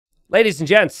Ladies and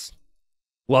gents,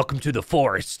 welcome to the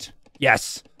forest.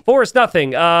 Yes, forest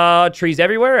nothing. Trees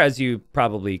everywhere, as you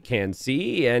probably can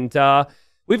see. And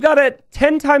we've got a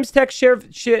 10 times tech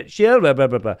shared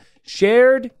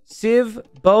Civ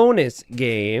bonus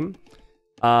game.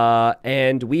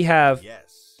 And we have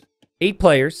 8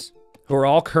 players who are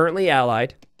all currently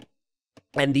allied.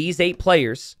 And these 8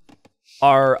 players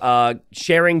are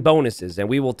sharing bonuses. And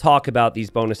we will talk about these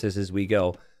bonuses as we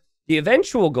go. The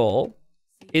eventual goal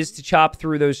is to chop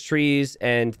through those trees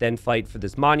and then fight for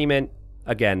this monument.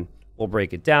 Again, we'll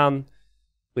break it down.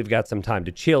 We've got some time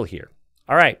to chill here.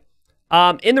 All right.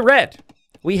 In the red,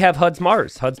 we have Huds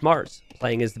Mars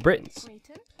playing as the Britons.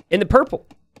 In the purple,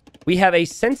 we have a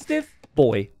sensitive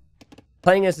boy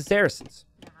playing as the Saracens.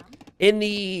 In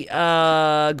the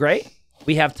gray,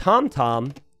 we have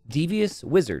Tom, devious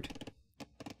wizard.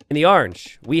 In the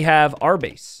orange, we have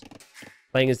Arbase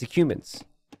playing as the Cumans.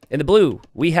 In the blue,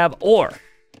 we have Or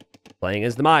playing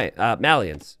as the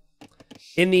Malians.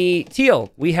 In the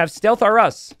teal, we have Stealth R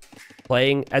Us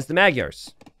playing as the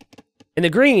Magyars. In the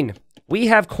green, we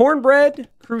have Cornbread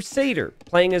Crusader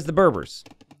playing as the Berbers.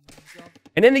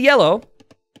 And in the yellow,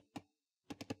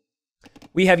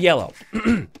 we have Yellow.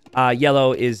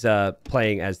 Yellow is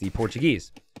playing as the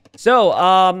Portuguese.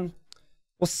 So,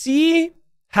 we'll see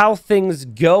how things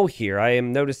go here. I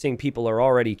am noticing people are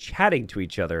already chatting to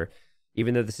each other,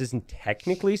 even though this isn't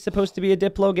technically supposed to be a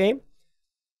Diplo game.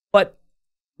 But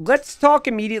let's talk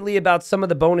immediately about some of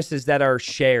the bonuses that are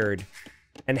shared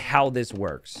and how this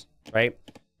works, right?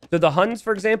 So the Huns,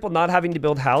 for example, not having to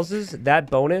build houses,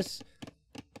 that bonus,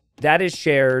 that is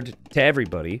shared to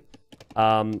everybody.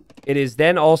 It is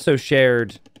then also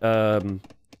shared 10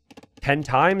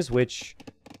 times, which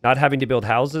not having to build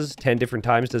houses 10 different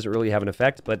times doesn't really have an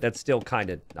effect, but that's still kind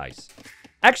of nice.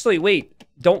 Actually, wait,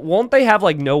 won't they have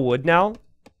like no wood now?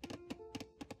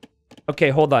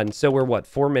 Okay, hold on. So we're what,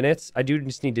 4 minutes? I do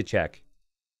just need to check.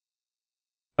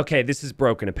 Okay, this is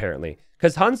broken apparently.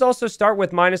 Because Huns also start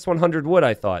with minus 100 wood,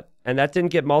 I thought. And that didn't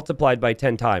get multiplied by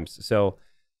 10 times. So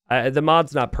the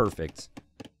mod's not perfect.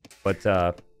 But,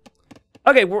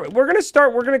 okay, we're going to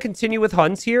start. We're going to continue with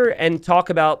Huns here and talk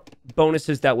about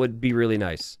bonuses that would be really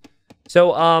nice.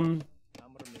 So,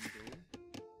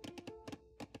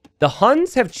 the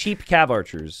Huns have cheap cav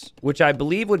archers, which I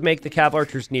believe would make the cav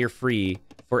archers near free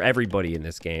for everybody in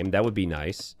this game. That would be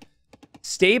nice.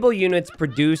 Stable units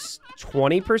produce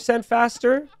 20%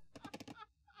 faster,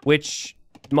 which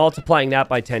multiplying that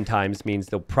by 10 times means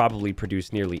they'll probably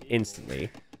produce nearly instantly.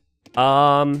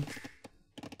 Their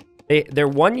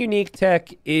one unique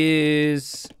tech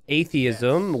is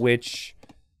Atheism, which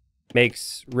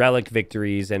makes relic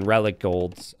victories and relic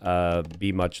golds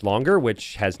be much longer,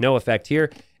 which has no effect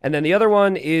here. And then the other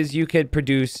one is you could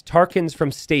produce Tarkans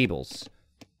from stables.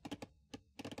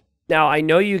 Now, I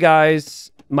know you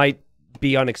guys might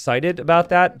be unexcited about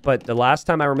that, but the last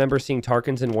time I remember seeing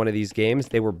Tarkans in one of these games,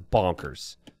 they were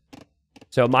bonkers.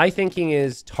 So my thinking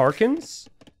is Tarkans.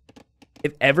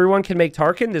 If everyone can make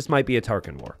Tarkan, this might be a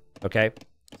Tarkan war. Okay?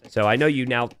 So I know you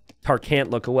now can't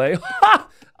look away.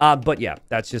 But yeah,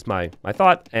 that's just my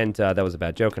thought. And that was a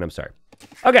bad joke, and I'm sorry.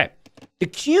 Okay. The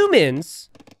Cumans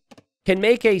can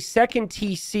make a second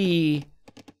TC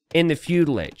in the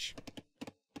feudal age.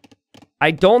 I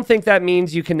don't think that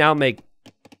means you can now make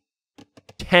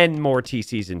 10 more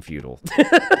TCs in feudal.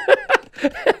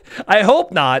 I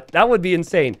hope not. That would be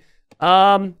insane.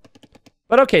 But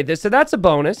okay, so that's a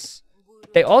bonus.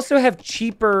 They also have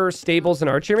cheaper stables and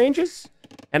archery ranges.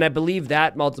 And I believe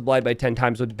that multiplied by 10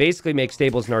 times would basically make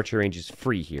stables and archery ranges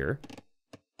free here.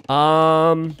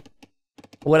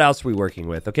 What else are we working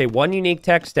with? Okay, one unique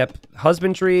tech, step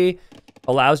husbandry,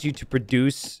 allows you to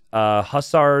produce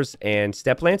hussars and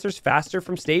step lancers faster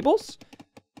from stables.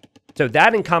 So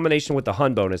that in combination with the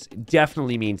Hun bonus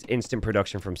definitely means instant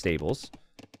production from stables.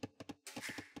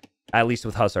 At least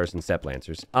with hussars and step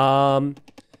lancers. And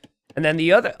then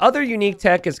the other unique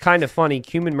tech is kind of funny,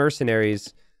 Cuman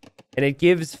mercenaries. And it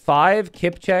gives 5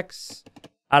 kip checks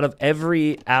out of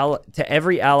every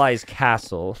ally's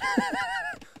castle.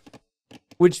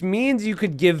 Which means you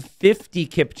could give 50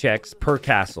 kip checks per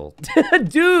castle.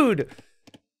 Dude!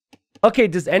 Okay,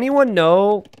 does anyone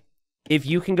know if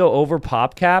you can go over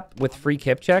pop cap with free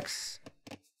kip checks?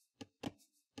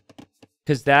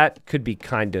 Because that could be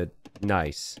kind of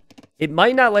nice. It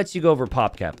might not let you go over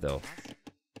pop cap, though.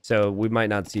 So we might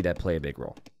not see that play a big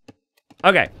role.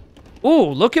 Okay.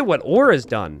 Ooh, look at what Or has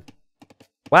done.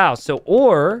 Wow, so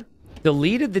Or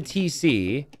deleted the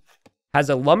TC, has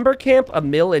a lumber camp, a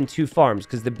mill, and 2 farms,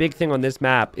 because the big thing on this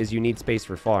map is you need space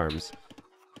for farms.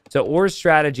 So Or's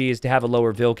strategy is to have a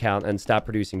lower vill count and stop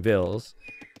producing vills,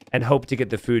 and hope to get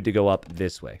the food to go up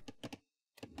this way.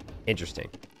 Interesting.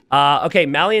 Okay,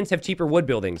 Malians have cheaper wood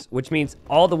buildings, which means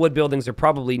all the wood buildings are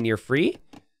probably near free.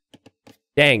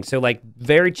 Dang, so like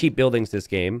very cheap buildings this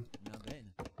game.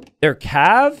 Their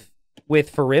Cav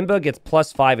with Farimba gets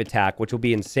 +5 attack, which will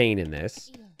be insane in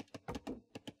this.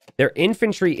 Their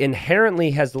infantry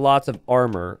inherently has lots of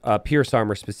armor, pierce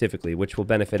armor specifically, which will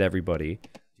benefit everybody.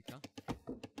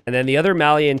 And then the other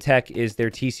Malian tech is their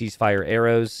TC's fire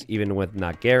arrows, even with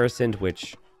not garrisoned,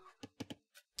 which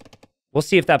we'll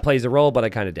see if that plays a role, but I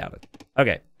kind of doubt it.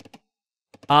 Okay.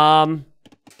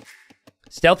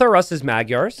 Stealth Russ's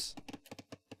Magyars.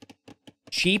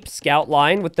 Cheap scout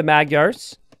line with the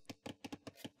Magyars.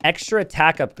 Extra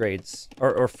attack upgrades,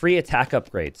 or free attack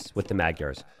upgrades with the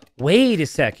Magyars. Wait a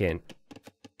second.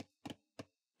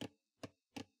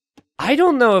 I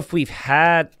don't know if we've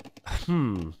had...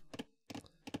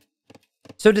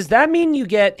 So does that mean you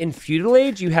get, in Feudal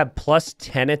Age, you have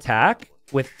 +10 attack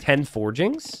with 10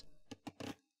 forgings?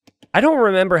 I don't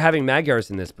remember having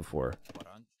Magyars in this before.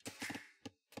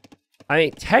 I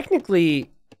mean,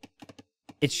 technically,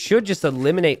 it should just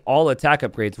eliminate all attack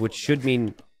upgrades, which should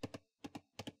mean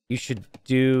you should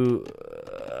do...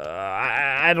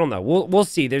 I don't know. We'll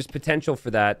see. There's potential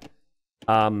for that.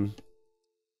 Okay,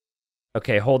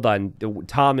 hold on.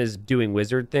 Tom is doing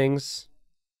wizard things.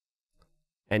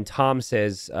 And Tom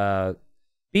says,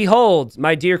 Behold,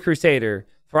 my dear Crusader,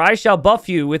 for I shall buff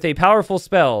you with a powerful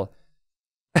spell.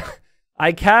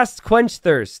 I cast Quench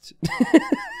Thirst.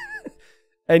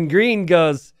 And Green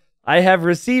goes, I have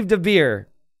received a beer.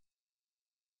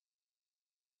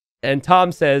 And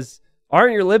Tom says,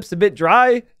 aren't your lips a bit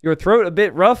dry? Your throat a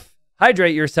bit rough?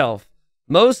 Hydrate yourself.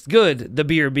 Most good, the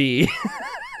beer be.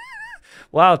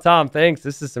 Wow, Tom, thanks.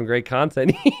 This is some great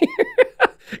content here.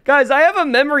 Guys, I have a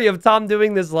memory of Tom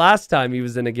doing this last time he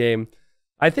was in a game.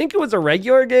 I think it was a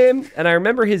regular game, and I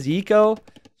remember his eco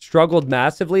struggled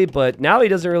massively, but now he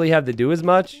doesn't really have to do as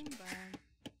much.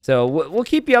 So we'll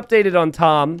keep you updated on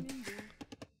Tom.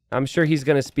 I'm sure he's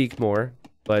going to speak more,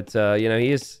 but, you know,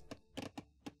 he is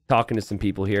talking to some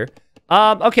people here.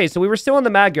 Okay, so we were still on the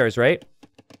Magyars, right?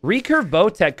 Recurve bow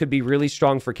tech could be really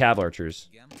strong for Cav archers.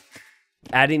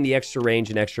 Adding the extra range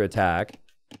and extra attack.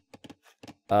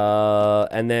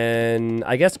 And then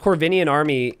I guess Corvinian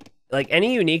army, like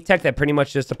any unique tech that pretty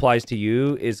much just applies to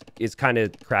you is kind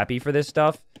of crappy for this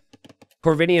stuff.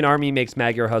 Corvinian army makes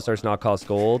Magyar Hussars not cost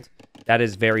gold. That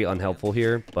is very unhelpful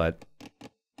here, but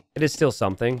it is still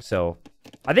something. So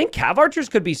I think Cav archers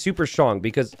could be super strong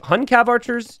because Hun Cav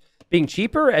archers being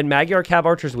cheaper and Magyar Cav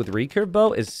archers with recurve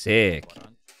bow is sick.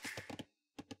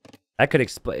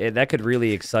 That could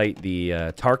really excite the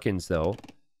Tarkans though.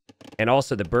 And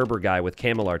also the Berber guy with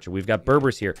Camel Archer. We've got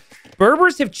Berbers here.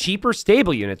 Berbers have cheaper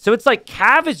stable units. So it's like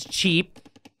Cav is cheap.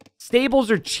 Stables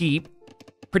are cheap.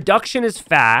 Production is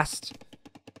fast.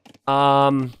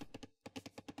 Lots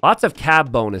of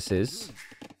Cav bonuses.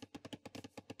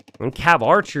 And Cav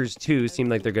Archers, too, seem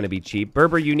like they're going to be cheap.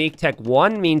 Berber Unique Tech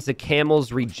 1 means the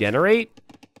camels regenerate.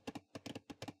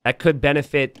 That could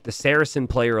benefit the Saracen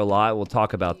player a lot. We'll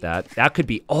talk about that. That could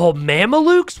be... Oh,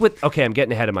 Mamelukes with... Okay, I'm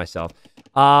getting ahead of myself.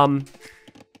 Some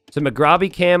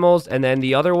Maghrabi camels, and then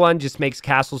the other one just makes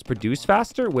castles produce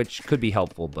faster, which could be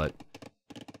helpful, but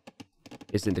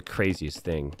isn't the craziest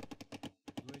thing.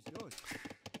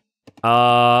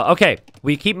 Okay,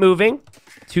 we keep moving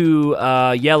to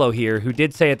Yellow here, who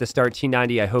did say at the start,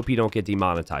 T90, I hope you don't get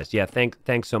demonetized. Yeah,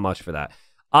 thanks so much for that.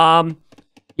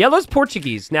 Yellow's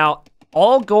Portuguese. Now,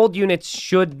 all gold units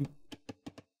should...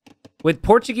 With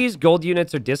Portuguese, gold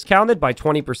units are discounted by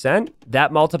 20%.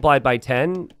 That multiplied by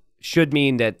 10 should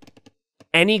mean that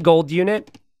any gold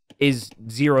unit is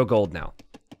 0 gold now.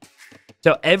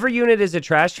 So every unit is a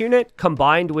trash unit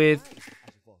combined with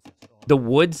the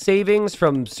wood savings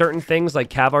from certain things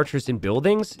like Cav archers and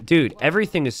buildings. Dude,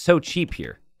 everything is so cheap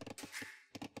here.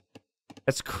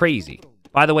 That's crazy.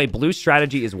 By the way, blue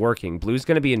strategy is working. Blue's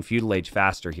going to be in feudal age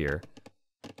faster here.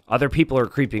 Other people are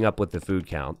creeping up with the food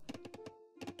count.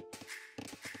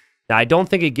 Now, I don't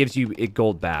think it gives you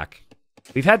gold back.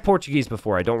 We've had Portuguese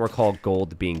before. I don't recall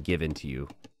gold being given to you.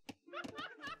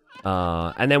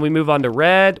 And then we move on to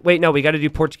red. Wait, no, we got to do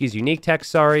Portuguese unique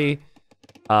text. Sorry.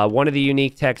 One of the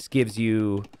unique texts gives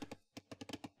you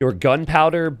your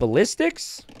gunpowder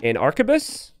ballistics and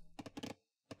arquebus.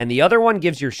 And the other one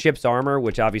gives your ship's armor,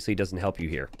 which obviously doesn't help you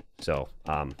here. So,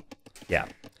 yeah.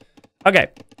 Okay,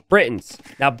 Britons.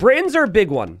 Now, Britons are a big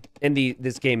one in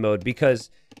this game mode because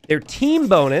their team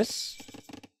bonus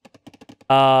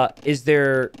is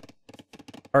their...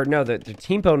 Or no, their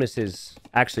team bonus is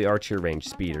actually archer range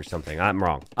speed or something. I'm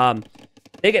wrong.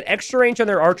 They get extra range on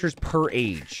their archers per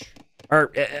age.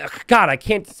 Or, God, I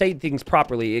can't say things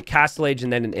properly. A castle age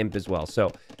and then an imp as well.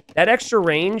 So, That extra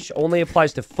range only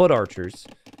applies to foot archers.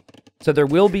 So there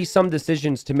will be some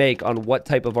decisions to make on what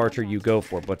type of archer you go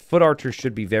for. But foot archers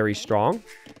should be very strong.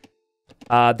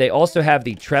 They also have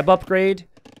the Treb upgrade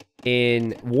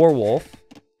in Warwolf,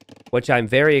 which I'm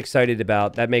very excited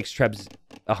about. That makes Trebs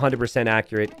 100%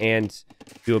 accurate and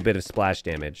do a bit of splash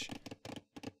damage.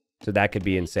 So that could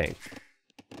be insane.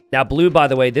 Now, blue, by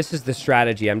the way, this is the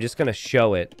strategy. I'm just going to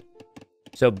show it.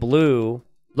 So blue,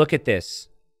 look at this.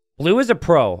 Blue is a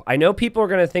pro. I know people are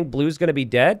going to think blue's going to be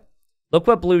dead. Look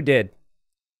what blue did.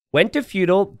 Went to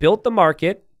feudal, built the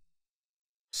market,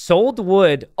 sold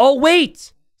wood. Oh,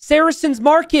 wait! Saracen's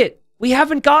Market! We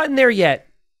haven't gotten there yet.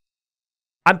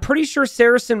 I'm pretty sure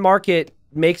Saracen Market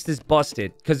makes this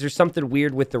busted because there's something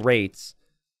weird with the rates.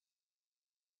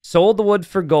 Sold the wood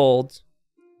for gold.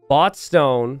 Bought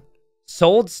stone.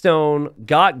 Sold stone.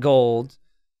 Got gold.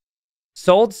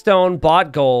 Sold stone.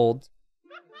 Bought gold.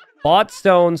 Bought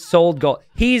stone. Sold gold.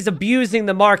 He's abusing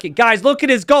the market. Guys, look at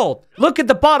his gold. Look at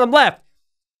the bottom left.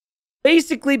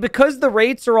 Basically, because the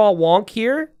rates are all wonk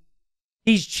here,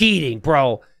 he's cheating,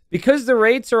 bro. Because the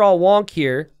rates are all wonk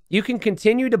here, you can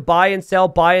continue to buy and sell,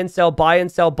 buy and sell, buy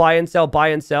and sell, buy and sell, buy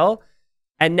and sell.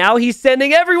 And now he's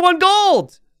sending everyone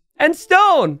gold and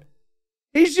stone.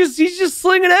 He's just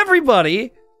slinging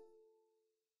everybody.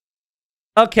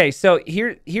 Okay, so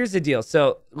here's the deal.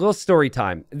 So, little story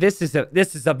time. This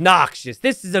is obnoxious.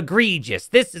 This is egregious.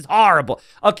 This is horrible.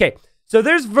 Okay, so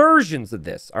there's versions of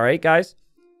this, all right, guys?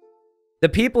 The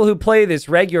people who play this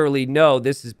regularly know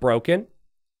this is broken.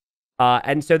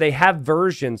 And so they have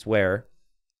versions where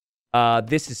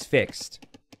this is fixed.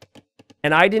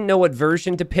 And I didn't know what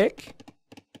version to pick.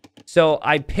 So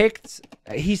I picked...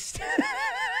 He's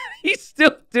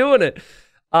still doing it.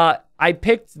 I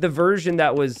picked the version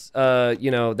that was,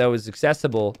 that was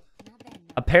accessible.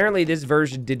 Apparently, this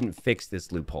version didn't fix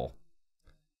this loophole.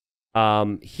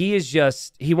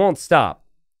 He won't stop.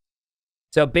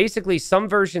 So basically, some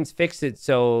versions fix it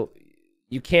so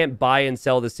you can't buy and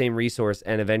sell the same resource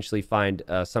and eventually find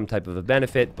some type of a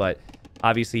benefit. But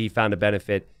obviously, he found a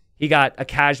benefit. He got a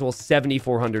casual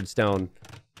 7,400 stone.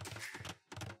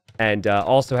 And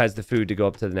also has the food to go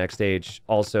up to the next stage.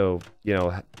 Also,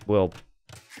 we'll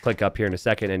click up here in a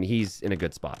second, and he's in a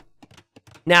good spot.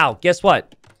 Now, guess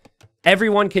what?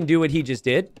 Everyone can do what he just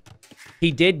did.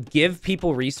 He did give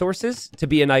people resources to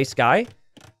be a nice guy.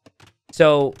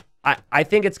 So I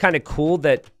think it's kind of cool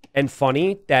that and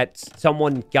funny that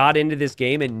someone got into this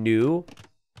game and knew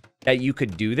that you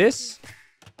could do this.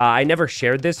 I never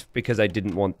shared this because I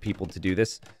didn't want people to do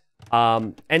this.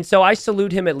 And so I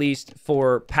salute him at least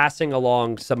for passing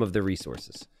along some of the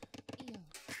resources.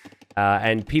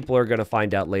 And people are going to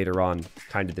find out later on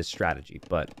kind of this strategy.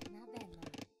 But,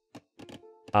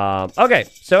 okay.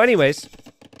 So anyways,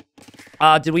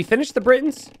 did we finish the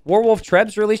Britons? Warwolf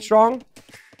Treb's really strong.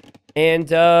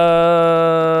 And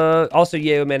also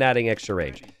Yeoman adding extra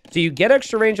range. So you get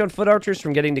extra range on foot archers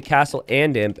from getting to castle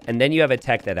and imp. And then you have a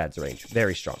tech that adds range.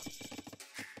 Very strong.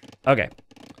 Okay.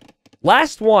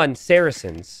 Last one,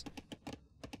 Saracens.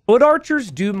 Foot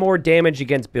archers do more damage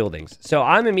against buildings. So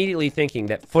I'm immediately thinking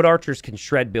that foot archers can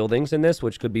shred buildings in this,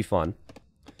 which could be fun.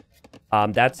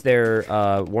 That's their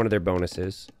one of their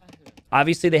bonuses.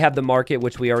 Obviously, they have the market,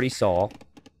 which we already saw.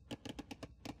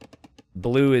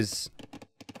 Blue is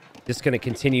just going to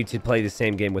continue to play the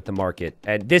same game with the market.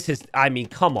 And this is, I mean,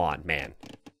 come on, man.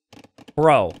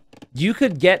 Bro, you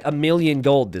could get 1,000,000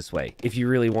 gold this way if you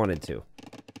really wanted to.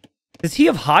 Does he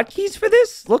have hotkeys for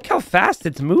this? Look how fast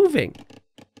it's moving.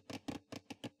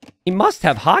 He must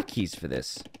have hotkeys for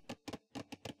this.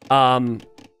 I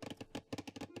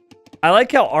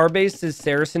like how Arbe's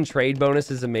Saracen trade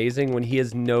bonus is amazing when he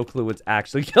has no clue what's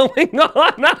actually going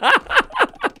on.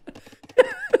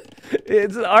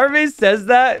 Arbe says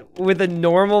that with a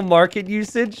normal market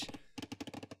usage,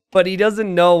 but he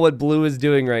doesn't know what blue is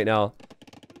doing right now.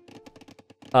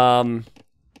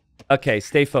 Okay,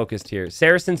 stay focused here.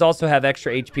 Saracens also have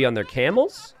extra HP on their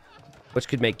camels, which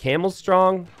could make camels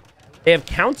strong. They have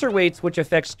counterweights, which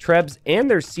affects Trebs and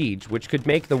their siege, which could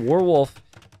make the Warwolf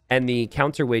and the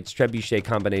counterweights Trebuchet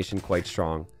combination quite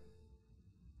strong.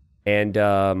 And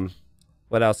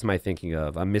what else am I thinking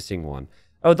of? I'm missing one.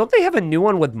 Oh, don't they have a new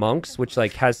one with monks, which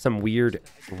like has some weird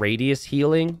radius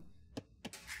healing?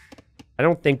 I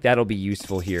don't think that'll be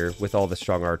useful here with all the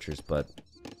strong archers, but...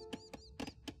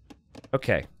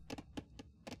 Okay.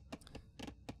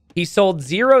 He sold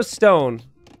 0 stone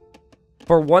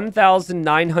for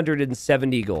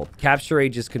 1,970 gold. Capture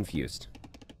Age is confused.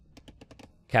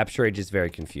 Capture Age is very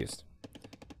confused.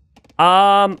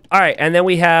 All right, and then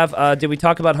we have, did we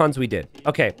talk about Huns? We did.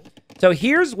 Okay, so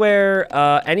here's where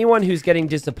anyone who's getting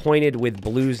disappointed with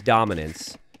Blue's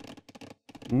dominance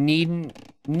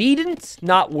needn't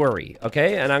not worry,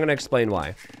 okay? And I'm going to explain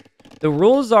why. The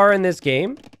rules are in this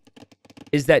game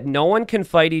is that no one can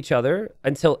fight each other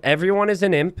until everyone is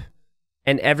an imp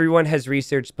and everyone has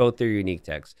researched both their unique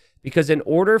tags. Because in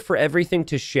order for everything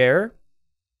to share,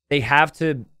 they have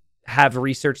to have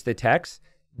researched the text.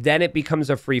 Then it becomes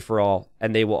a free-for-all,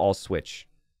 and they will all switch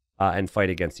and fight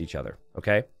against each other,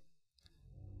 okay?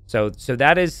 So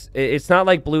that is... It's not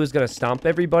like blue is going to stomp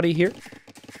everybody here.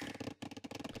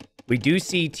 We do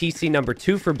see TC number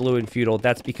 2 for blue and feudal.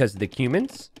 That's because of the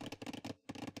Cumans.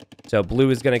 So blue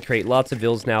is going to create lots of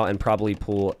vills now and probably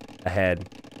pull ahead.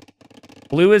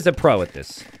 Blue is a pro at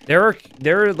this. There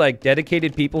are like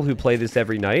dedicated people who play this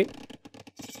every night.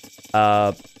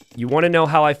 You want to know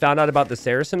how I found out about the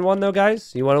Saracen one though,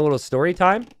 guys? You want a little story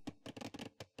time?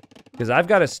 Because I've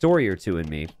got a story or two in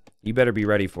me. You better be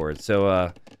ready for it.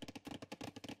 So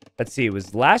let's see. It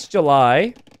was last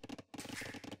July.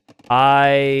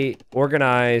 I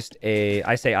organized a...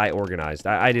 I say I organized.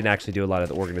 I didn't actually do a lot of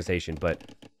the organization, but...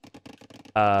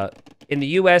 in the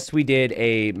US, we did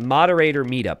a moderator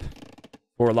meetup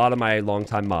for a lot of my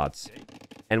longtime mods.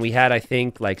 And we had, I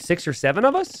think, like 6 or 7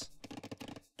 of us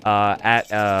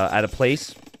at a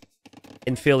place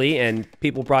in Philly. And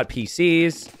people brought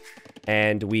PCs.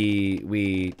 And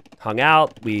we hung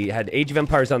out. We had Age of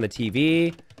Empires on the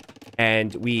TV.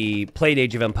 And we played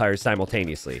Age of Empires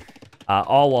simultaneously.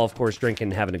 All while, of course, drinking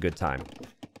and having a good time.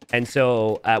 And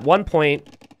so, at one point...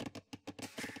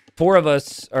 4 of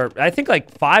us, or I think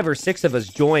like 5 or 6 of us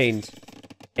joined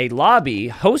a lobby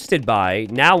hosted by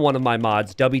now one of my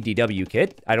mods, WDW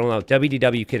Kit. I don't know,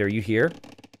 WDW Kit, are you here?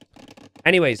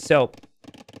 Anyways, so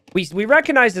we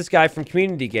recognize this guy from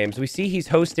community games. We see he's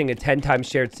hosting a 10 times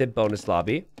shared SIB bonus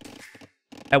lobby,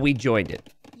 and we joined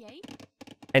it. Yay.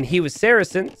 And he was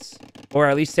Saracens, or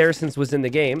at least Saracens was in the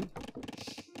game.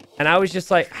 And I was just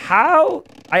like, how?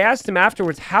 I asked him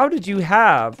afterwards, how did you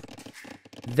have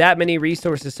that many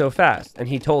resources so fast? And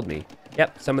he told me,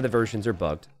 yep, some of the versions are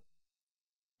bugged.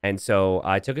 And so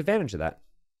I took advantage of that.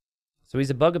 So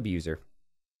he's a bug abuser.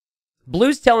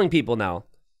 Blue's telling people now,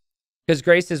 because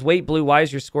Grace says, wait, Blue, why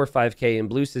is your score 5K? And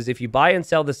Blue says, if you buy and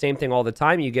sell the same thing all the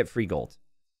time, you get free gold.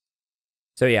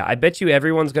 So yeah, I bet you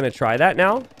everyone's going to try that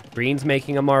now. Green's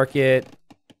making a market.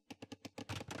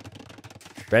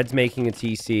 Red's making a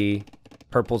TC.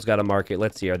 Purple's got a market.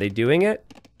 Let's see, are they doing it?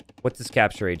 What does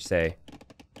Capture Age say?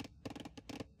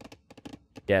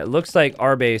 Yeah, it looks like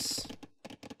Arbase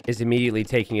is immediately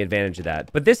taking advantage of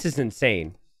that. But this is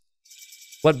insane.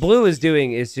 What Blue is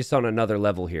doing is just on another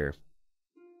level here.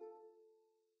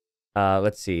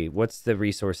 Let's see. What's the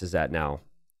resources at now?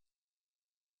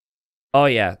 Oh,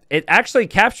 yeah. It actually,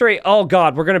 Capture Age... Oh,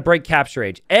 God, we're going to break Capture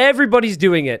Age. Everybody's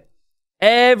doing it.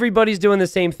 Everybody's doing the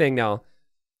same thing now.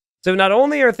 So not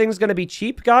only are things going to be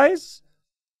cheap, guys,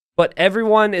 but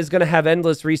everyone is going to have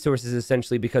endless resources,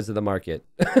 essentially, because of the market.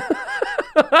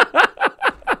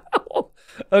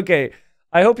 Okay,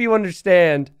 I hope you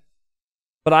understand,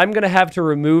 but I'm going to have to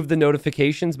remove the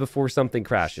notifications before something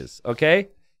crashes, okay?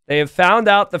 They have found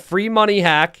out the free money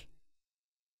hack.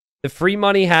 The free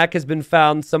money hack has been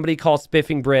found. Somebody call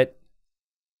Spiffing Brit.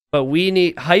 But we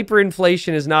need...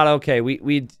 Hyperinflation is not okay.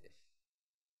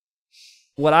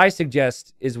 What I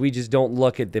suggest is we just don't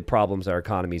look at the problems our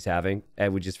economy's having,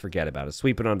 and we just forget about it.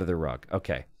 Sweep it under the rug.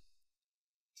 Okay.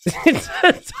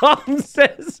 Tom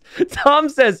says,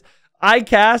 I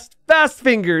cast fast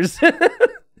fingers.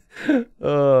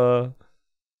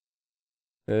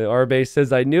 Arbase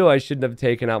says, I knew I shouldn't have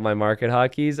taken out my market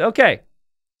hotkeys. Okay.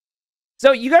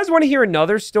 So you guys want to hear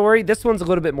another story? This one's a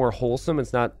little bit more wholesome.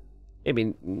 It's not, I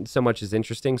mean, so much as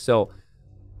interesting. So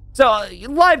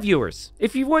live viewers,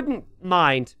 if you wouldn't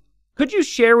mind, could you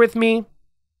share with me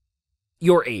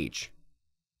your age?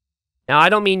 Now, I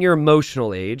don't mean your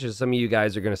emotional age, as some of you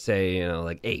guys are going to say, you know,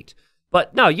 like 8.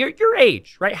 But no, your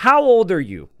age, right? How old are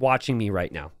you watching me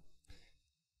right now?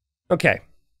 Okay.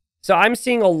 So I'm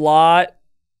seeing a lot.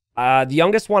 The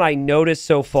youngest one I noticed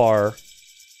so far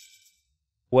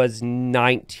was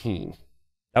 19.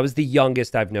 That was the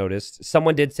youngest I've noticed.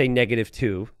 Someone did say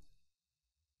 -2.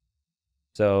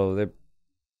 So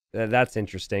that's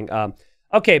interesting.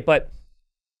 Okay, but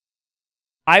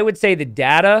I would say the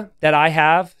data that I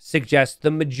have suggests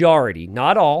the majority,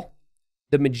 not all,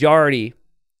 the majority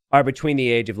are between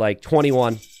the age of like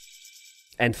 21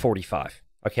 and 45.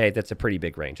 Okay, that's a pretty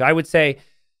big range. I would say,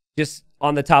 just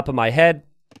on the top of my head,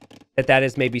 that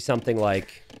is maybe something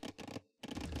like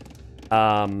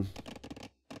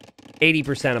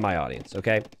 80% of my audience,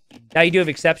 okay? Now, you do have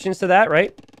exceptions to that,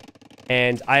 right?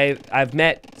 And I've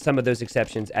met some of those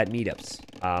exceptions at meetups.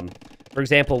 For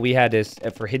example, we had this,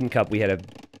 for Hidden Cup, we had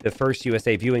the first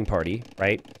USA viewing party,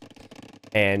 right?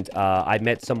 And I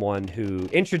met someone who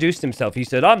introduced himself. He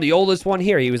said, I'm the oldest one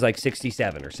here. He was like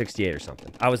 67 or 68 or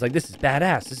something. I was like, this is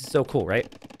badass. This is so cool, right?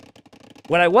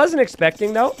 What I wasn't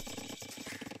expecting, though,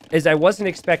 is I wasn't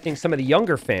expecting some of the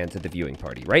younger fans at the viewing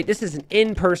party, right? This is an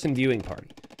in-person viewing party.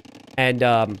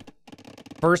 And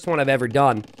first one I've ever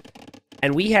done.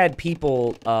 And we had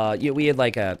people, we had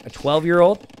like a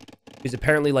 12-year-old who's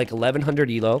apparently like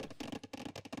 1100 ELO.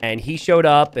 And he showed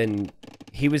up and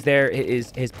he was there.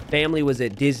 His family was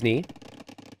at Disney.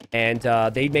 And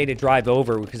they made a drive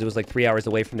over because it was like 3 hours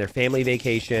away from their family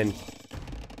vacation.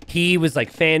 He was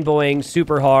like fanboying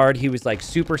super hard. He was like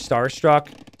super starstruck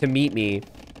to meet me.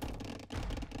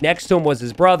 Next to him was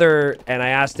his brother, and I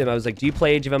asked him, I was like, do you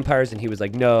play Age of Empires? And he was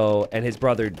like, no. And his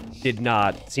brother did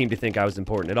not seem to think I was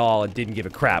important at all and didn't give a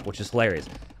crap, which is hilarious.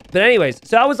 But anyways,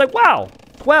 so I was like, wow,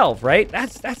 12, right?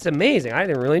 That's amazing. I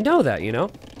didn't really know that, you know?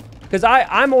 Because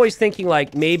I'm always thinking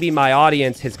like maybe my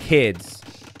audience has kids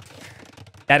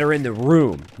that are in the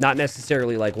room, not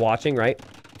necessarily like watching, right?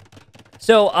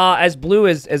 So as Blue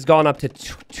has gone up to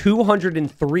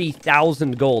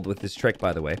 203,000 gold with this trick,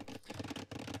 by the way.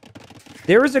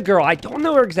 There was a girl, I don't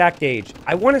know her exact age.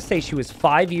 I want to say she was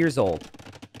 5 years old.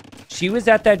 She was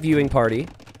at that viewing party.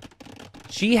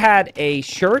 She had a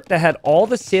shirt that had all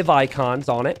the Civ icons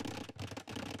on it.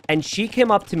 And she came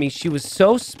up to me. She was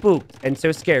so spooked and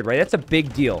so scared, right? That's a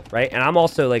big deal, right? And I'm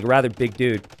also like a rather big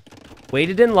dude.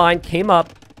 Waited in line, came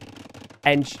up,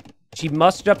 and she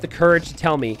mustered up the courage to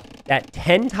tell me that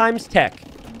 10 times tech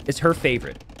is her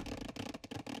favorite.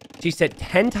 She said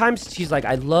 10 times, she's like,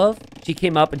 she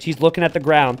came up and she's looking at the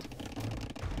ground.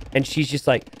 And she's just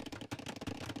like,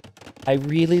 I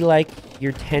really like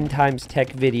your 10 times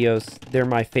tech videos. They're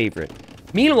my favorite.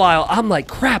 Meanwhile, I'm like,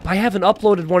 crap, I haven't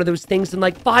uploaded one of those things in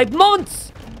like 5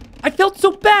 months. I felt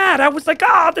so bad. I was like,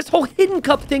 this whole hidden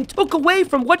cup thing took away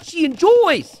from what she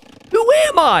enjoys. Who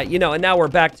am I? You know, and now we're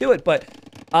back to it. But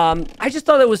I just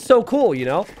thought it was so cool, you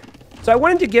know? So I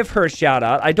wanted to give her a shout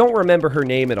out. I don't remember her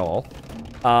name at all.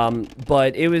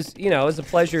 But it was, you know, it was a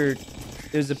pleasure.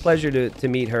 It was a pleasure to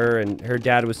meet her, and her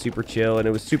dad was super chill, and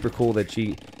it was super cool that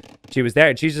she was there.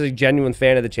 And she's just a genuine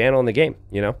fan of the channel and the game,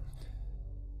 you know?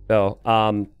 So,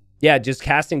 yeah, just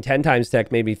casting 10 times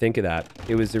tech made me think of that.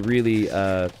 It was a really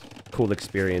cool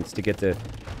experience to get to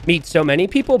meet so many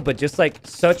people, but just like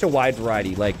such a wide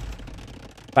variety. Like,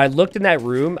 I looked in that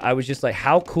room, I was just like,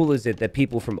 how cool is it that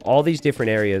people from all these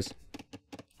different areas,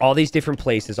 all these different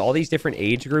places, all these different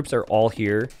age groups are all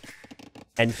here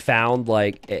and found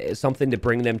like something to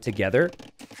bring them together?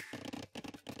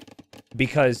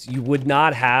 Because you would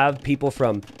not have people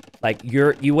from like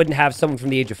you wouldn't have someone from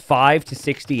the age of 5 to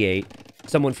 68,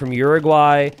 someone from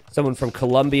Uruguay, someone from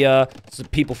Colombia,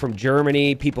 people from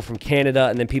Germany, people from Canada,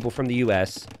 and then people from the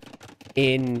US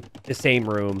in the same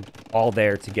room, all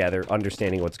there together,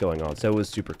 understanding what's going on. So it was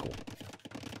super cool.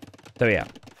 So yeah.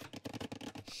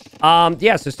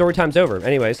 Yeah, so story time's over.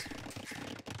 Anyways.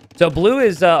 So Blue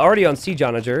is already on Siege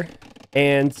Onager,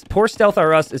 and poor Stealth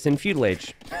R Us is in Feudal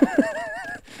Age.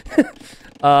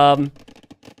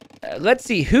 Let's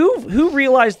see, who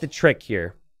realized the trick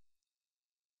here?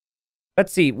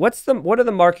 Let's see, what are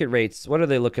the market rates? What are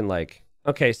they looking like?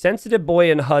 Okay, Sensitive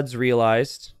Boy and HUD's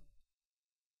realized.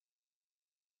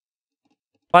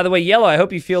 By the way, Yellow, I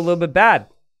hope you feel a little bit bad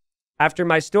after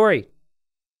my story.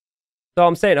 So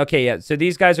I'm saying, okay, yeah, so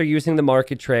these guys are using the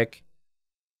market trick.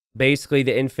 Basically,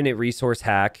 the infinite resource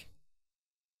hack.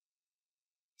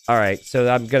 All right, so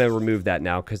I'm going to remove that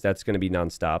now because that's going to be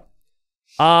nonstop.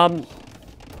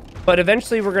 But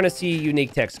eventually, we're going to see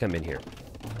unique text come in here.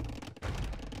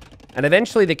 And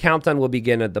eventually, the countdown will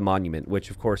begin at the monument, which,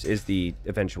 of course, is the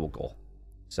eventual goal.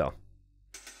 So,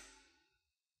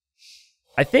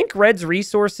 I think Red's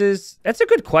resources... That's a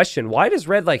good question. Why does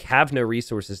Red, like, have no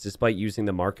resources despite using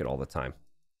the market all the time?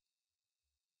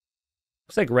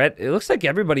 Looks like Red... It looks like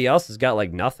everybody else has got,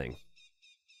 like, nothing.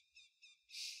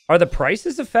 Are the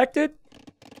prices affected?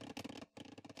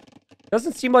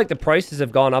 Doesn't seem like the prices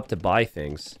have gone up to buy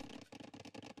things.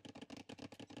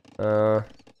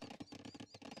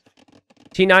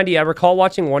 T90, I recall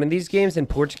watching one of these games and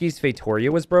Portuguese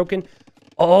Feitoria was broken.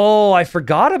 Oh, I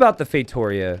forgot about the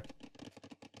Feitoria.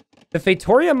 The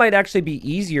Feitoria might actually be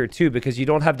easier, too, because you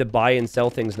don't have to buy and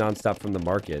sell things nonstop from the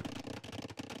market.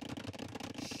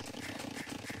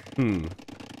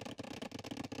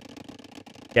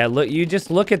 Yeah, look. You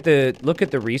just look at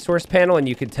the resource panel, and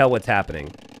you can tell what's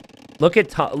happening. Look at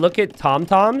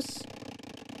TomToms.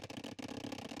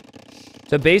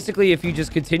 So basically, if you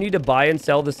just continue to buy and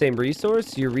sell the same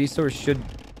resource, your resource should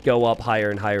go up higher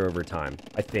and higher over time.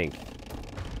 I think.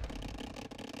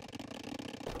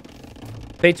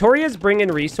 Fatorias bring in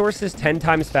resources 10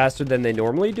 times faster than they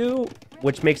normally do,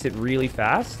 which makes it really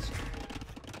fast.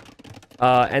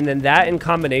 And then that in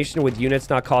combination with units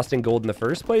not costing gold in the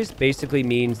first place basically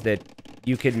means that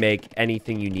you can make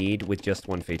anything you need with just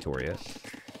one Fatoria.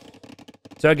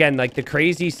 So again, like the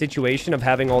crazy situation of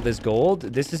having all this gold,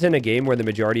 this is in a game where the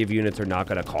majority of units are not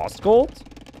going to cost gold.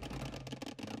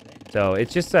 So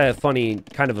it's just a funny,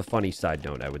 kind of a funny side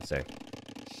note, I would say.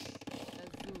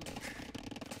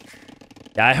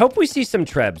 Yeah, I hope we see some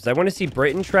Trebs. I want to see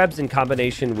Britain Trebs in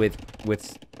combination with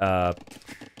the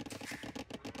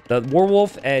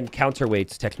Warwolf and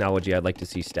Counterweights technology I'd like to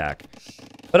see stack.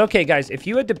 But okay, guys, if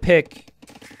you had to pick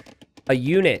a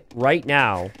unit right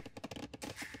now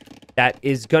that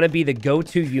is going to be the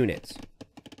go-to unit,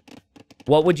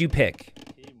 what would you pick?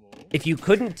 If you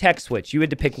couldn't tech switch, you had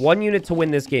to pick one unit to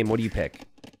win this game, what do you pick?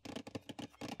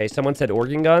 Okay, someone said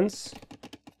Organ Guns.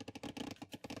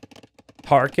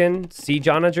 Tarkin, Siege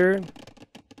Onager,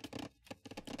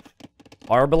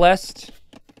 Arbalest.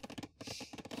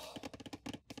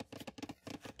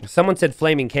 Someone said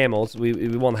Flaming Camels. We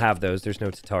won't have those. There's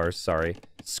no Tatars, sorry.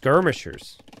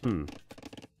 Skirmishers.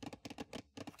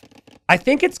 I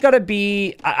think it's got to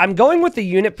be... I'm going with the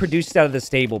unit produced out of the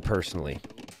stable, personally.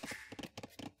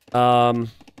 I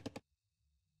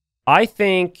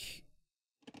think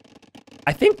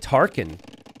Tarkin.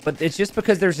 But it's just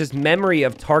because there's this memory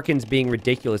of Tarkins being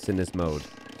ridiculous in this mode.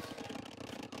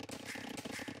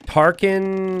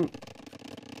 Tarkin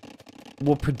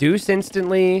will produce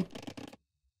instantly.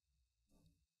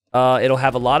 It'll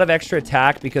have a lot of extra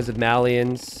attack because of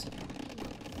Malians.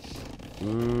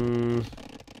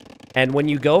 And when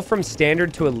you go from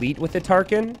standard to elite with the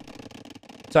Tarkin...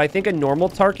 So I think a normal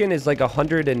Tarkin is like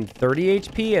 130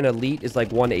 HP and elite is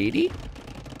like 180.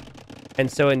 And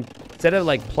so instead of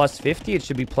like plus 50, it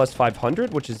should be plus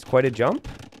 500, which is quite a jump.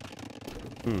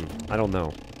 I don't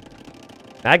know.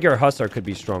 Magyar Hussar could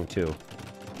be strong too.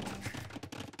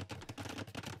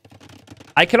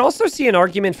 I can also see an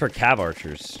argument for Cav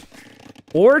Archers.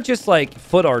 Or just like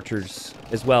Foot Archers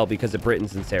as well because of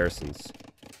Britons and Saracens.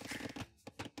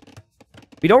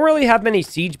 We don't really have many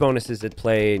siege bonuses at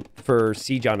play for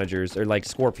Siege Onagers or like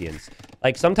Scorpions.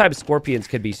 Like sometimes Scorpions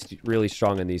could be really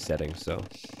strong in these settings, so...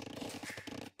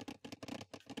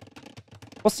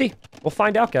 We'll see. We'll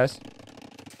find out, guys.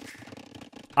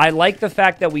 I like the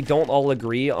fact that we don't all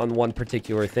agree on one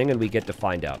particular thing and we get to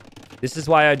find out. This is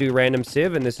why I do random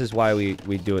civ, and this is why we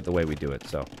do it the way we do it,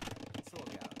 so.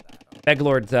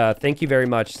 Beglord, thank you very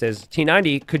much. Says,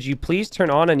 T90, could you please turn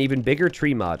on an even bigger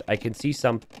tree mod? I can see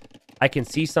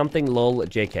something, lol,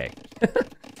 JK.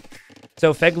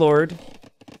 So, Feglord,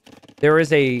 there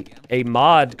is a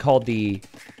mod called the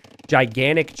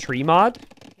Gigantic Tree mod,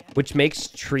 which makes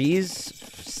trees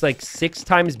like 6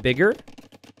 times bigger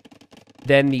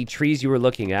than the trees you were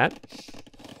looking at.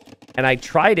 And I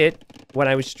tried it when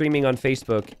I was streaming on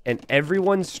Facebook, and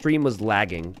everyone's stream was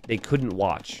lagging. They couldn't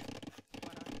watch.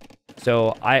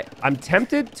 So I'm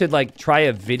tempted to like try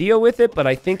a video with it, but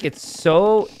I think it's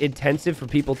so intensive for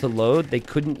people to load, they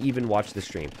couldn't even watch the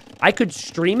stream. I could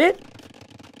stream it.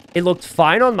 It looked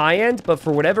fine on my end, but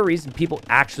for whatever reason, people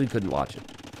actually couldn't watch it.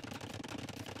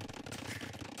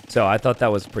 So I thought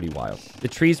that was pretty wild. The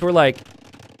trees were like,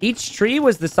 each tree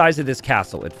was the size of this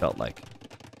castle, it felt like.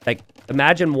 Like,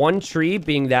 imagine one tree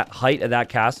being that height of that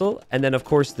castle, and then of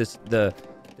course the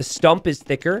stump is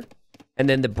thicker, and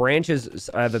then the branches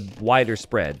have a wider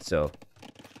spread, so.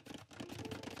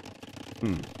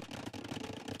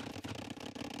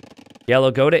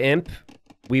 Yellow, go to Imp.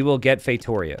 We will get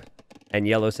Fatoria. And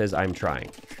Yellow says, I'm trying.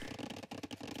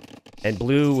 And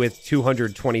Blue with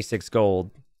 226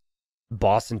 gold,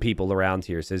 bossing people around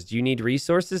here, says, do you need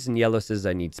resources? And Yellow says,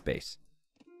 I need space.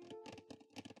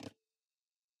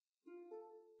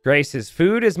 Gray says,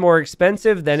 food is more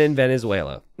expensive than in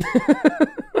Venezuela.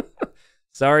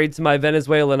 Sorry to my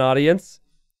Venezuelan audience.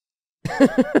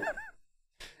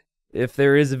 If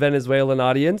there is a Venezuelan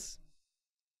audience.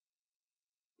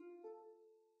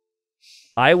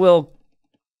 I will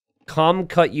come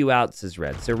cut you out, says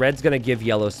Red. So Red's going to give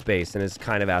Yellow space and is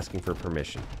kind of asking for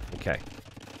permission. Okay.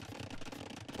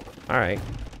 All right.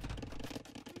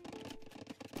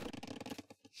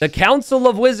 The Council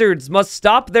of Wizards must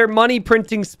stop their money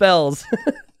printing spells.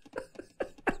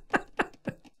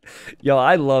 Yo,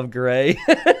 I love Gray.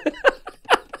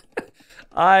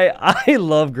 I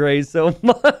love Gray so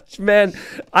much, man.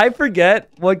 I forget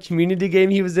what community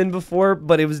game he was in before,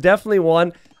 but it was definitely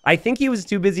one. I think he was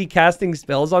too busy casting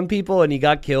spells on people and he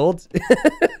got killed.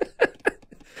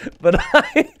 But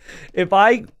if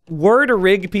I were to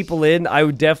rig people in, I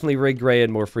would definitely rig Gray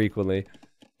in more frequently.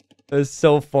 It was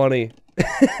so funny.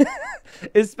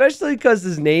 Especially because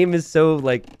his name is so,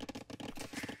 like,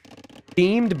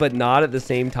 themed, but not at the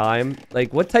same time.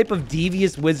 Like, what type of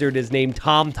devious wizard is named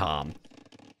Tom Tom?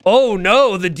 Oh,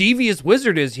 no, the devious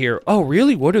wizard is here. Oh,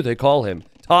 really? What do they call him?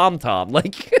 Tom Tom.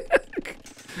 Like, it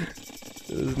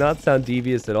does not sound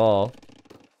devious at all.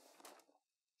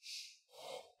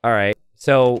 All right,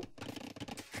 so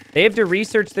they have to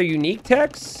research their unique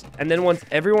texts, and then once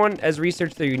everyone has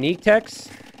researched their unique texts,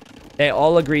 they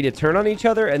all agree to turn on each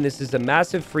other, and this is a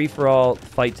massive free-for-all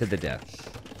fight to the death.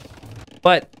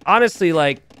 But honestly,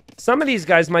 like, some of these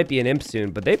guys might be an imp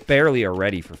soon, but they barely are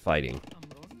ready for fighting.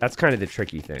 That's kind of the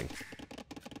tricky thing.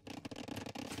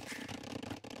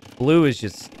 Blue is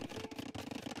just...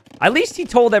 At least he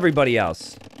told everybody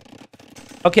else.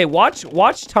 Okay,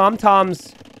 watch Tom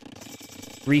Tom's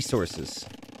resources.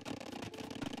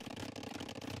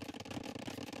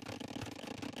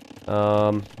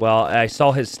 Well, I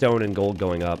saw his stone and gold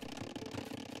going up.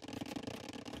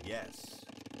 Yes.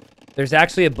 There's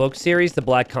actually a book series, The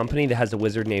Black Company, that has a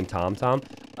wizard named Tom Tom.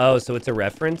 Oh, so it's a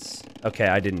reference? Okay,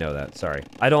 I didn't know that. Sorry.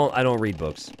 I don't read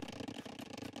books.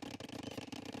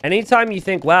 Anytime you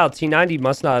think, wow, T90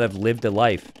 must not have lived a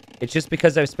life, it's just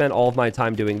because I've spent all of my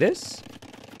time doing this.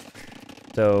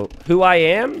 So, who I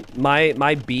am,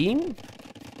 my being,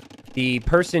 the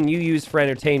person you use for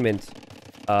entertainment,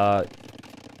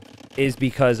 is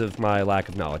because of my lack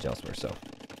of knowledge elsewhere, so.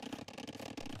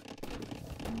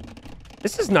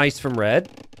 This is nice from Red.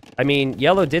 I mean,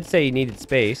 Yellow did say he needed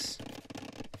space.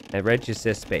 And Red just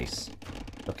says space.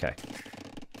 Okay.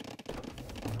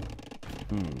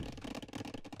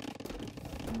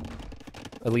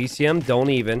 Elysium, don't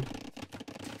even.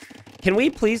 Can we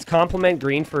please compliment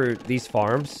Green for these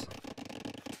farms?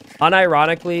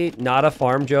 Unironically, not a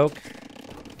farm joke.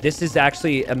 This is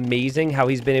actually amazing how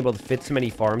he's been able to fit so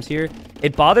many farms here.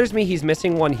 It bothers me he's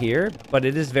missing one here, but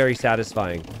it is very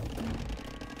satisfying.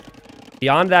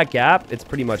 Beyond that gap, it's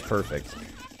pretty much perfect.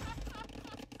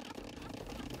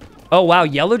 Oh, wow.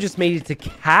 Yellow just made it to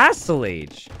Castle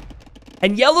Age.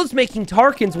 And Yellow's making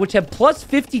Tarkans, which have plus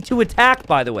 52 attack,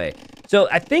 by the way. So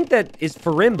I think that is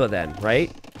Farimba then,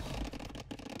 right?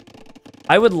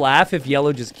 I would laugh if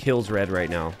Yellow just kills Red right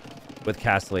now with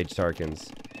Castle Age Tarkans.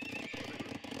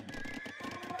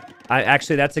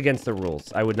 Actually, that's against the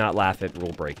rules. I would not laugh at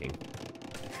rule breaking.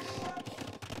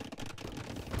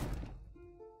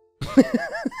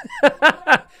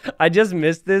 I just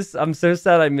missed this. I'm so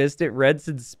sad I missed it. Red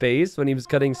said space when he was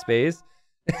cutting space.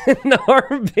 And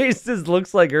our bases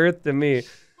looks like Earth to me.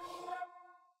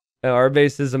 Our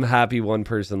bases, I'm happy one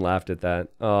person laughed at that.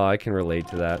 Oh, I can relate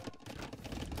to that.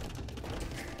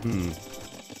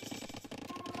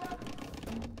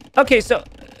 Okay, so...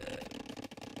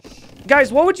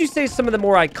 guys, what would you say some of the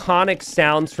more iconic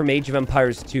sounds from Age of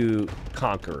Empires 2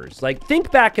 Conquerors? Like,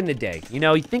 think back in the day. You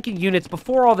know, you think of units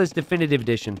before all this definitive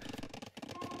edition.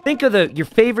 Think of your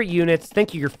favorite units. Think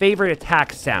of your favorite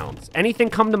attack sounds. Anything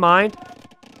come to mind?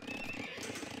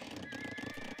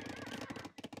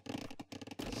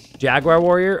 Jaguar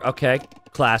Warrior? Okay.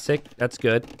 Classic. That's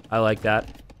good. I like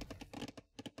that.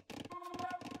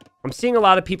 I'm seeing a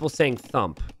lot of people saying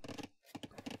thump.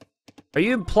 Are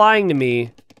you implying to me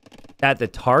that the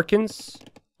Tarkans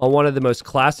on one of the most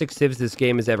classic civs this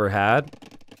game has ever had,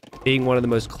 being one of the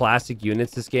most classic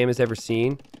units this game has ever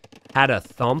seen, had a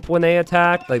thump when they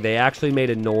attacked? Like, they actually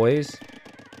made a noise.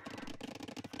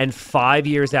 And 5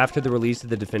 years after the release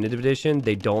of the Definitive Edition,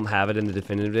 they don't have it in the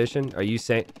Definitive Edition? Are you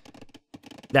saying...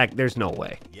 that there's no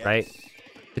way, yes. Right?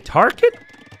 The Tarkin?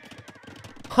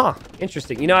 Huh.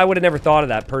 Interesting. You know, I would have never thought of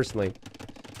that personally.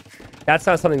 That's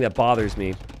not something that bothers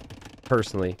me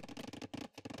personally.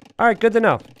 All right, good to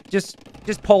know. Just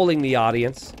polling the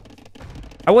audience.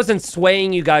 I wasn't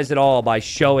swaying you guys at all by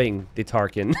showing the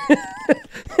Tarkin.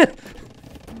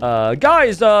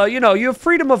 Guys, you know, you have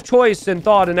freedom of choice and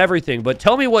thought and everything, but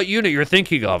tell me what unit you're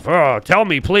thinking of. Tell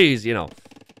me, please, you know.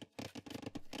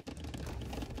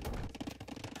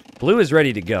 Blue is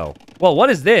ready to go. Well, what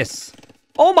is this?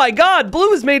 Oh my god, Blue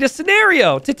has made a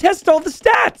scenario to test all the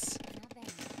stats.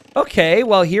 Okay,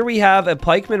 well, here we have a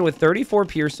pikeman with 34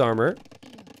 pierce armor.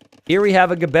 Here we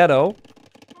have a Gebetto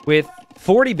with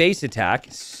 40 base attack.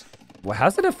 Well,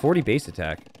 how's that have 40 base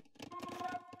attack?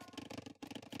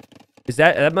 Is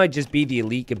that might just be the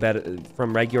elite Gebetto,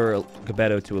 from regular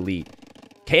Gebetto to elite.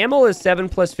 Camel is 7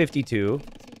 plus 52.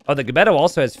 Oh, the Gebetto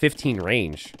also has 15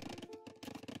 range.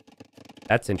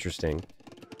 That's interesting.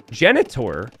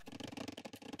 Genitor.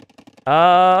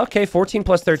 Okay, 14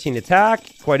 plus 13 attack.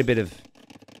 Quite a bit of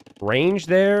range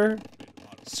there.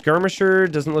 Skirmisher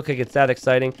doesn't look like it's that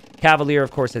exciting. Cavalier,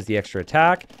 of course, has the extra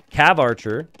attack. Cav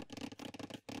Archer.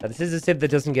 Now, this is a Civ that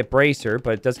doesn't get Bracer,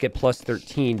 but it does get plus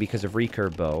 13 because of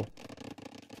recurve bow.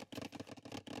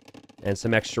 And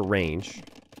some extra range.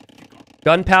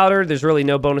 Gunpowder, there's really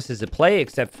no bonuses at play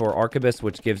except for Arquebus,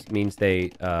 which means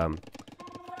they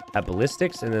have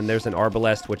ballistics. And then there's an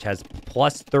Arbalest, which has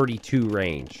plus 32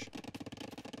 range.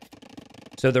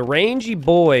 So the rangy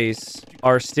boys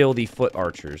are still the foot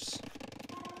archers.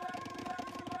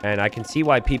 And I can see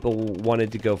why people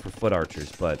wanted to go for foot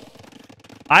archers, but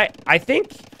I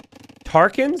think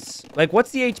Tarkans, like,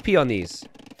 what's the HP on these?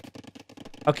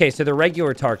 Okay, so the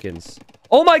regular Tarkans.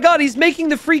 Oh my god, he's making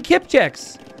the free kip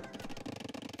checks.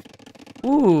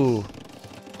 Ooh.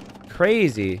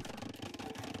 Crazy.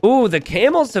 Ooh, the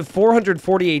camels have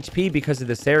 440 HP because of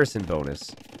the Saracen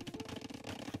bonus.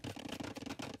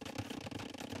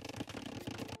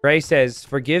 Ray says,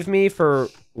 forgive me for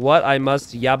what I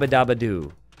must yabba dabba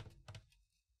do.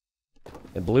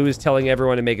 And Blue is telling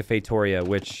everyone to make a Fatoria,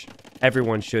 which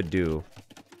everyone should do.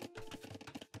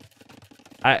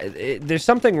 There's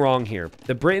something wrong here.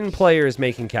 The Britain player is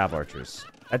making Cav Archers.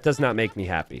 That does not make me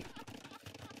happy.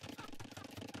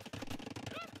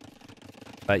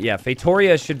 But yeah,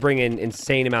 Fatoria should bring in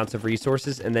insane amounts of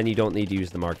resources, and then you don't need to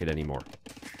use the market anymore.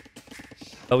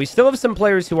 But we still have some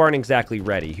players who aren't exactly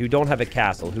ready, who don't have a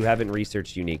castle, who haven't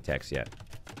researched unique techs yet.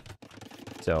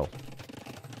 So...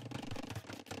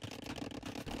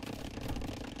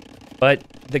 But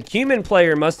the Cuman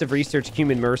player must have researched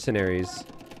Cuman mercenaries.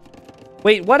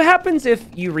 Wait, what happens if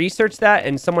you research that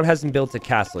and someone hasn't built a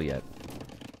castle yet?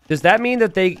 Does that mean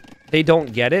that they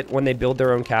don't get it when they build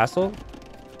their own castle?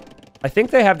 I think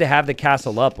they have to have the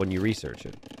castle up when you research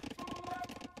it.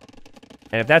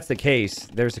 And if that's the case,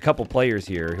 there's a couple players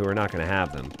here who are not going to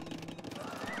have them.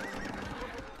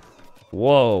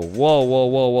 Whoa, whoa, whoa,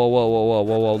 whoa, whoa, whoa, whoa, whoa,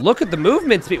 whoa, whoa. Look at the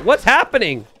movement speed. What's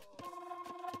happening?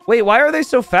 Wait, why are they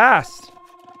so fast?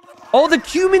 Oh, the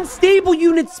Cuman stable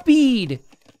unit speed.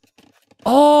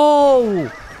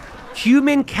 Oh,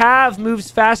 Cuman Cav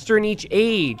moves faster in each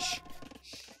age.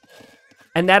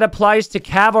 And that applies to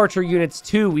Cav Archer units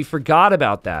too. We forgot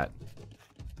about that.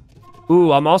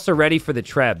 Ooh, I'm also ready for the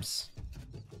Trebs.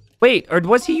 Wait, or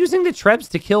was he using the Trebs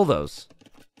to kill those?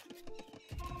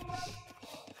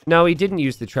 No, he didn't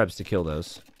use the Trebs to kill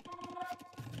those.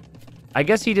 I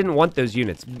guess he didn't want those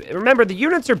units. Remember, the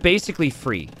units are basically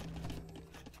free.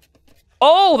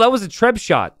 Oh, that was a Treb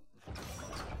shot.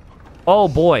 Oh,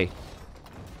 boy.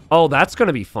 Oh, that's going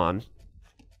to be fun.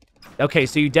 Okay,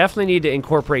 so you definitely need to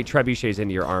incorporate trebuchets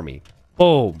into your army.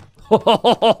 Boom.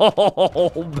 Oh,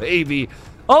 baby.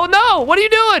 Oh, no. What are you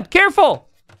doing? Careful.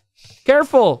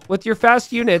 Careful with your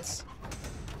fast units.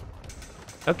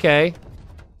 Okay.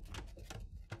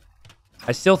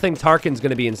 I still think Tarkin's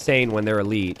going to be insane when they're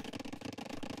elite.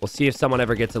 We'll see if someone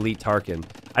ever gets elite Tarkin.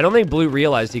 I don't think Blue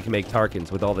realized he can make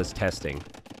Tarkins with all this testing.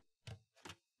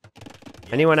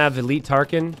 Anyone have elite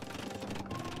Tarkin?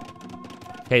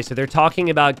 Okay, so they're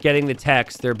talking about getting the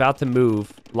text. They're about to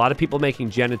move. A lot of people making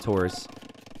Genitors,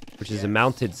 which is a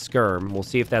mounted skirm. We'll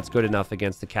see if that's good enough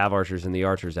against the Cav Archers and the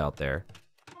Archers out there.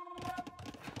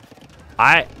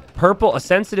 Purple, a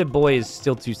sensitive boy is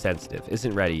still too sensitive.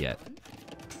 Isn't ready yet.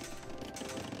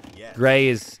 Gray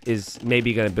is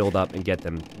maybe going to build up and get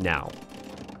them now.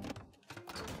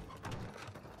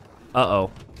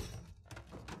 Uh-oh.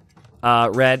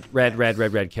 Red.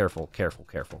 Careful.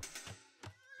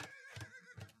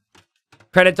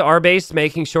 Credit to Arbase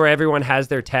making sure everyone has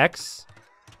their texts.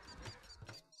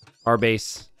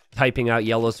 Arbase typing out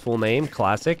Yellow's full name.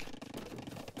 Classic.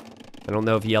 I don't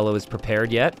know if Yellow is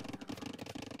prepared yet.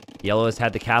 Yellow has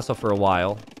had the castle for a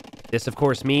while. This, of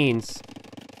course, means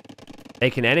they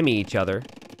can enemy each other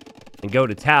and go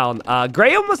to town.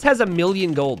 Gray almost has 1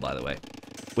 million gold, by the way,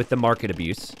 with the market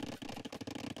abuse.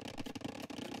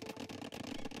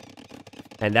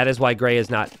 And that is why Gray has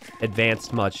not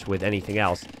advanced much with anything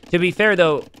else. To be fair,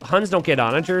 though, Huns don't get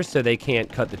onagers, so they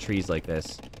can't cut the trees like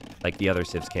this, like the other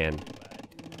civs can.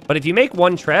 But if you make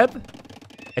 1 treb,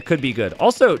 it could be good.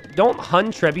 Also, don't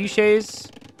Hun trebuchets...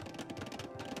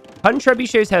 Hun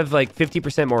trebuchets have like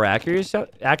 50% more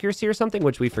accuracy or something,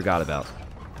 which we forgot about.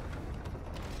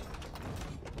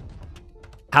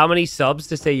 How many subs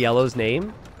to say Yellow's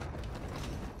name?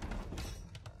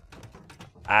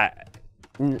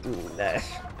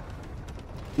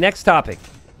 Next topic.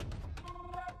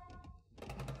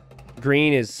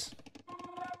 Green is...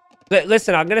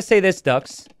 Listen, I'm going to say this,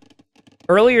 Ducks.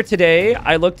 Earlier today,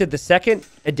 I looked at the 2nd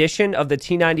edition of the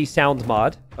T90 sound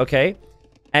mod, okay?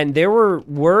 And there were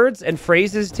words and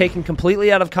phrases taken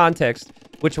completely out of context,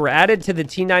 which were added to the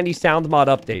T90 sound mod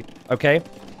update, okay?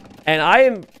 And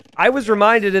I was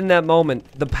reminded in that moment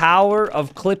the power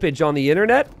of clippage on the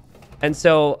internet And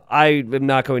so I am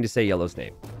not going to say yellow's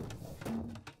name.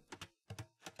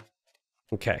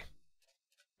 Okay.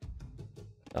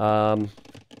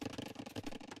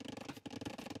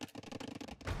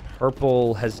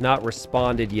 Purple has not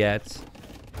responded yet.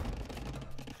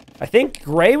 I think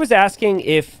Gray was asking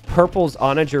if Purple's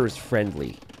Onager is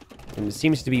friendly. And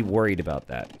seems to be worried about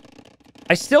that.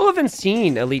 I still haven't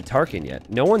seen Elite Tarkin yet.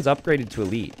 No one's upgraded to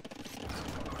Elite.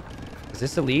 Is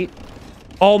this Elite?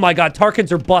 Oh my god,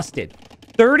 Tarkins are busted.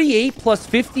 38 plus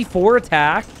 54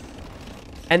 attack.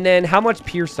 And then how much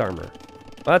Pierce Armor?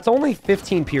 Well, that's only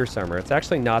 15 Pierce Armor. It's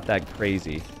actually not that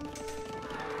crazy.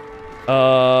 Red.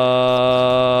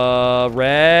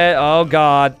 Oh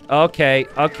god. Okay.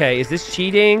 Okay. Is this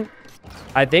cheating?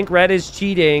 I think Red is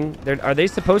cheating. Are they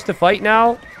supposed to fight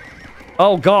now?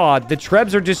 Oh god. The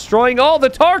Trebs are destroying all the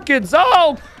Tarkins.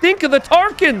 Oh, think of the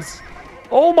Tarkins.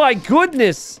 Oh my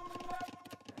goodness.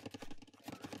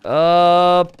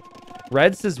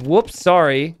 Red says, whoops,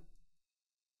 sorry.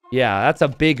 Yeah, that's a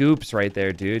big oops right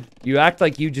there, dude. You act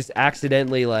like you just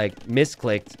accidentally, like,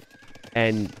 misclicked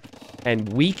and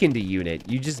weakened a unit.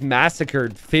 You just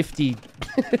massacred 50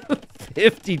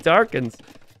 Tarkins.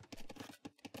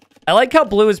 I like how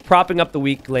blue is propping up the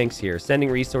weak links here, sending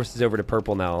resources over to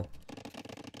purple now.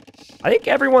 I think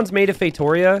everyone's made a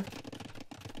Fatoria.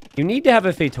 You need to have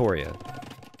a Fatoria.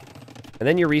 And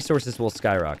then your resources will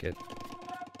skyrocket.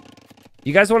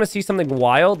 You guys want to see something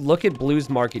wild? Look at blue's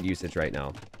market usage right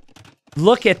now.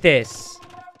 Look at this.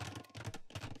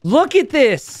 Look at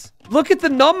this. Look at the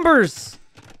numbers.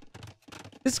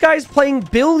 This guy's playing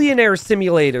Billionaire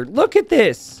Simulator. Look at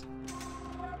this.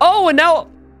 Oh, and now...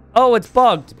 Oh, it's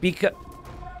bugged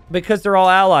because they're all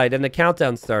allied and the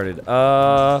countdown started.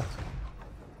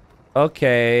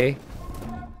 Okay.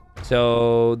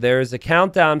 So there's a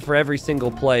countdown for every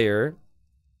single player.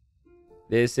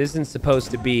 This isn't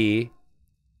supposed to be...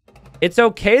 It's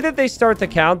okay that they start the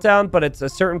countdown, but at a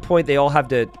certain point, they all have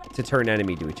to turn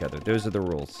enemy to each other. Those are the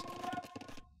rules.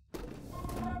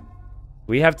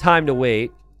 We have time to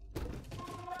wait.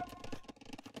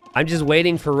 I'm just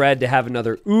waiting for Red to have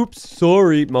another oops,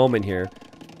 sorry moment here.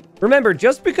 Remember,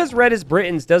 just because Red is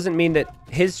Britain's doesn't mean that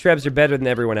his Trebs are better than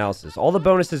everyone else's. All the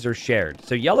bonuses are shared.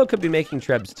 So Yellow could be making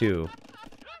Trebs too.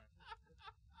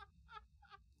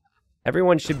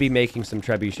 Everyone should be making some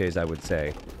trebuchets, I would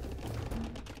say.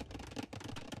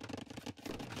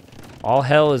 All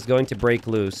hell is going to break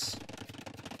loose.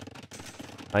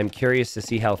 I'm curious to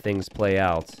see how things play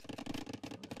out.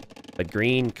 But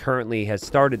green currently has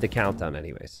started the countdown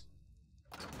anyways.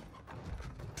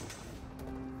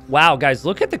 Wow, guys,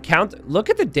 look at the count.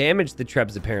 Look at the damage the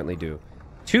Trebs apparently do.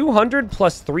 200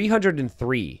 plus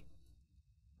 303.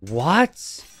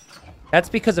 What? That's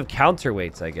because of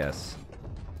counterweights, I guess.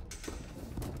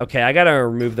 Okay, I gotta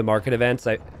remove the market events.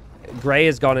 Gray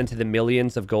has gone into the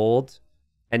millions of gold.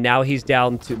 And now he's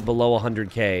down to below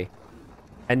 100k.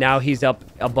 And now he's up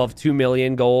above 2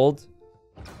 million gold.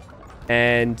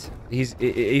 And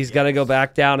he's gonna go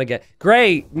back down again.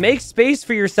 Gray, make space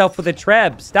for yourself with a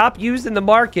Treb. Stop using the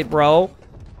market, bro.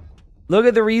 Look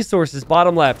at the resources,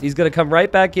 bottom left. He's gonna come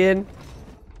right back in.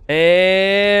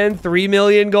 And 3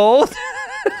 million gold.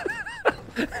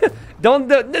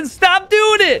 Don't stop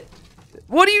doing it.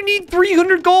 What do you need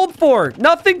 300 gold for?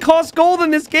 Nothing costs gold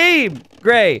in this game,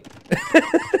 Gray.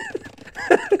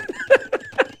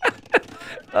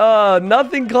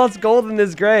 Nothing costs gold in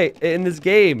this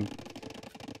game.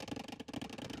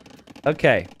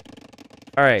 Okay.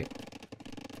 All right.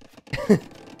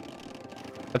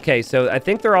 Okay, so I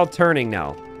think they're all turning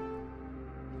now.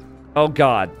 Oh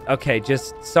god. Okay,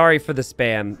 just sorry for the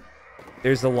spam.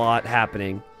 There's a lot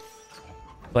happening.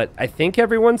 But I think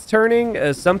everyone's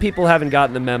turning. Some people haven't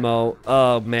gotten the memo.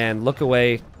 Oh man, look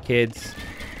away, kids.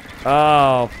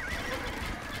 Oh.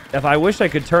 If I wish I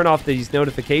could turn off these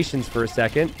notifications for a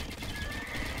second.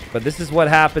 But this is what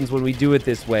happens when we do it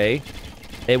this way.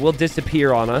 It will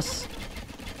disappear on us.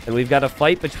 And we've got a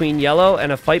fight between yellow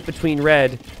and a fight between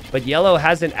red. But yellow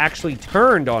hasn't actually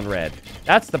turned on red.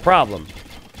 That's the problem.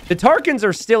 The Tarkins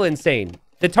are still insane.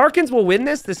 The Tarkins will win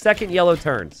this the second yellow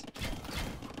turns.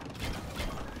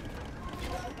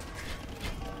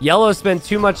 Yellow spent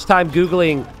too much time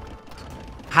Googling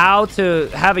how to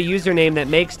have a username that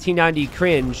makes T90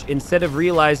 cringe instead of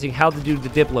realizing how to do the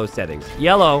Diplo settings.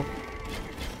 Yellow,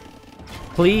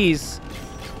 please.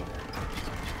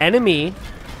 Enemy.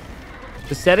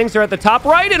 The settings are at the top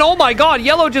right, and oh my god,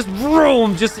 yellow just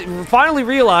finally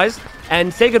realized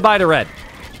and say goodbye to red.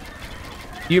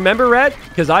 Do you remember red?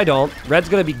 Because I don't. Red's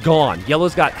gonna be gone.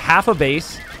 Yellow's got half a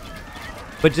base,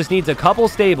 but just needs a couple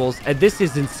stables, and this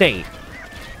is insane.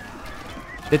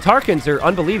 The Tarkins are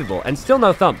unbelievable, and still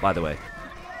no thump, by the way.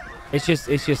 It's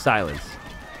just silence.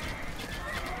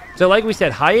 So like we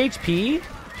said, high HP,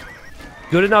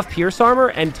 good enough Pierce armor,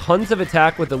 and tons of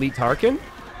attack with Elite Tarkin.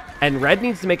 And Red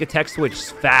needs to make a tech switch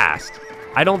fast.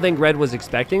 I don't think Red was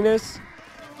expecting this.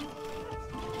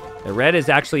 And Red is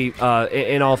actually,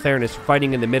 in all fairness,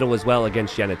 fighting in the middle as well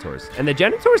against Genitors. And the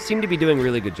Genitors seem to be doing a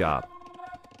really good job.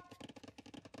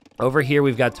 Over here,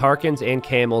 we've got Tarkins and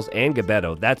Camels and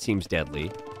Gebetto. That seems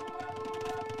deadly.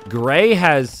 Gray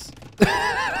has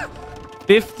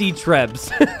 50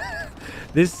 Trebs.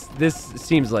 This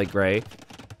seems like Gray.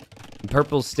 And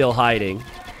Purple's still hiding.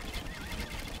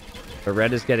 But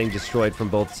Red is getting destroyed from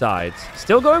both sides.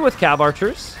 Still going with Cav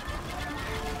Archers.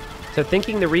 So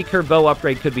thinking the recurve bow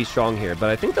upgrade could be strong here. But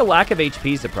I think the lack of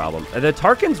HP is the problem. The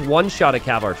Tarkins one-shot a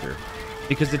Cav Archer.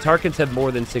 Because the Tarkins have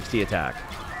more than 60 attack.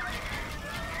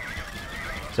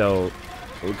 So,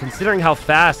 considering how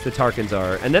fast the Tarkins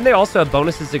are. And then they also have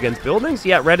bonuses against buildings.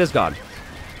 Yeah, Red is gone.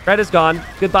 Red is gone.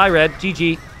 Goodbye, Red.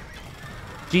 GG.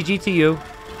 GG to you.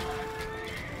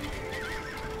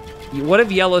 What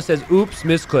if Yellow says, oops,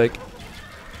 misclick?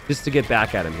 Just to get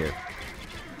back at him here.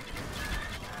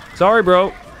 Sorry,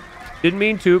 bro. Didn't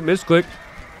mean to. Misclick.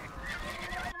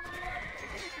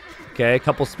 Okay, a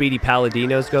couple speedy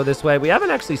Paladinos go this way. We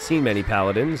haven't actually seen many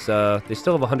Paladins. They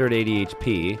still have 180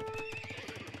 HP.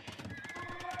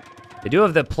 They do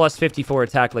have the plus 54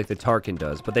 attack like the Tarkin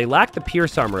does, but they lack the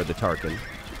Pierce armor of the Tarkin.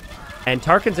 And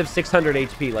Tarkins have 600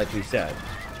 HP, like we said.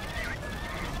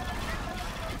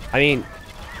 I mean...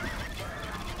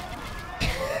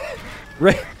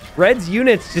 Red's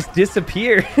units just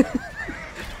disappear.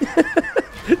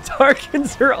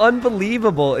 Tarkins are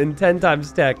unbelievable in 10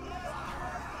 times tech.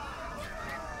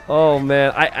 Oh,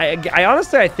 man. I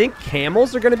honestly, I think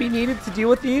Camels are going to be needed to deal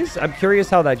with these. I'm curious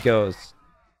how that goes.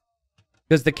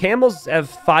 Because the Camels have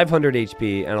 500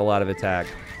 HP and a lot of attack.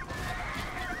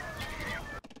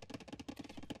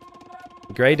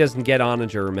 Gray doesn't get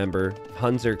Onager, remember.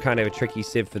 Huns are kind of a tricky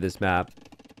civ for this map.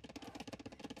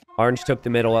 Orange took the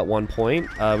middle at one point.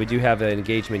 We do have an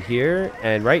engagement here.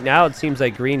 And right now, it seems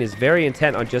like Green is very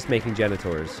intent on just making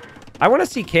Genitors. I want to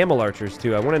see Camel Archers,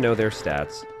 too. I want to know their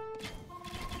stats.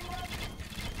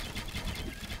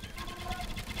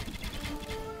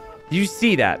 Do you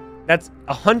see that? That's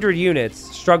 100 units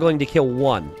struggling to kill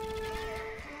one.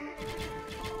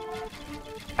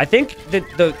 I think that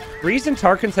the reason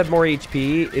Tarkins have more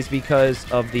HP is because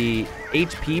of the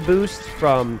HP boost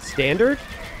from Standard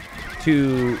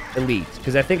to Elite.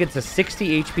 Because I think it's a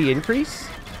 60 HP increase.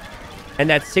 And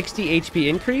that 60 HP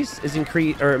increase is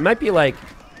increased, or it might be like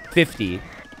 50,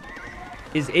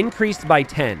 is increased by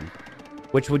 10,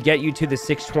 which would get you to the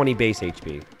 620 base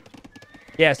HP.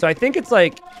 Yeah, so I think it's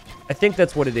like... I think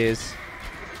that's what it is.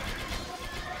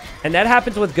 And that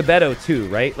happens with Gebetto too,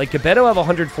 right? Like, Gebetto have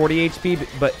 140 HP,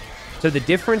 but... So the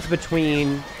difference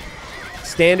between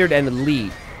Standard and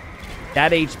Elite,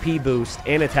 that HP boost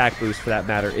and attack boost, for that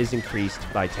matter, is increased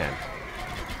by 10.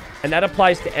 And that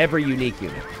applies to every unique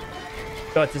unit.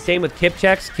 So it's the same with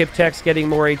Kipchaks. Kipchaks getting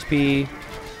more HP.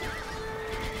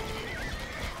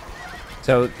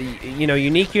 So, you know,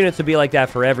 unique units will be like that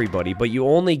for everybody, but you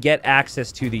only get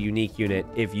access to the unique unit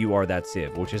if you are that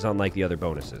civ, which is unlike the other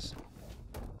bonuses.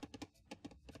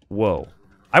 Whoa.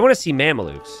 I want to see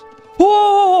Mamelukes.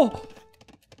 Whoa!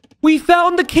 We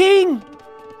found the king!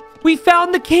 We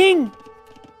found the king!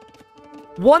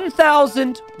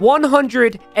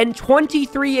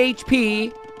 1,123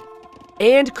 HP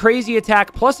and crazy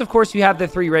attack. Plus, of course, you have the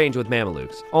 3 range with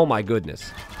Mamelukes. Oh my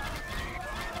goodness.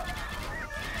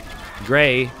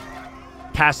 Gray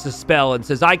casts a spell and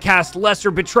says, I cast Lesser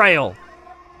Betrayal.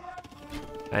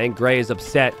 I think Gray is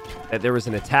upset that there was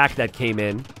an attack that came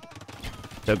in.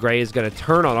 So Gray is going to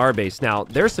turn on our base. Now,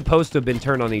 they're supposed to have been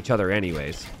turned on each other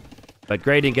anyways. But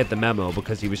Gray didn't get the memo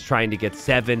because he was trying to get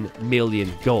 7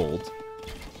 million gold.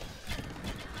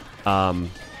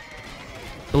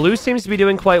 Blue seems to be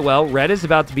doing quite well. Red is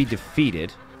about to be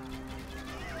defeated.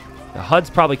 The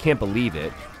HUDs probably can't believe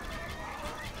it.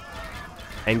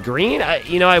 And green,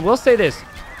 you know, I will say this.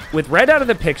 With red out of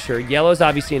the picture, yellow's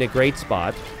obviously in a great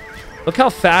spot. Look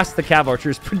how fast the Cav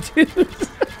Archers produce.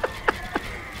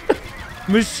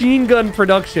 Machine gun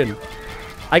production.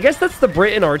 I guess that's the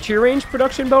Britain archery range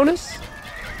production bonus.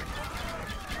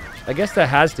 I guess that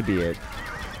has to be it.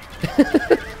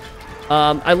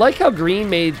 I like how green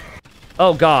made...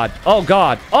 Oh, God. Oh,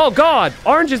 God. Oh, God.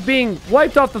 Orange is being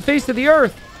wiped off the face of the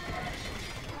earth.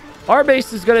 Our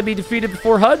base is going to be defeated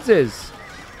before HUD's is.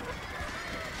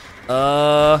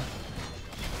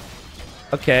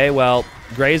 Okay, well,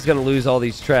 Gray's going to lose all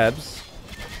these trebs.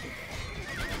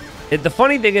 The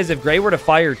funny thing is, if Gray were to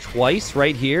fire twice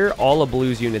right here, all of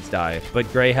Blue's units die.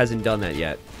 But Gray hasn't done that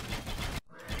yet.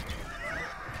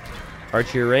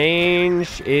 Archer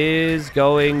range is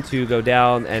going to go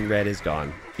down, and red is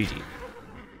gone. GG.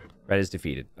 Red is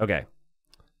defeated. Okay.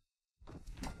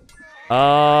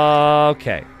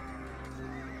 Okay.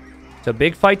 So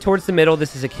big fight towards the middle.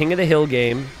 This is a King of the Hill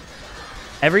game.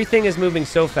 Everything is moving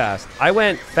so fast. I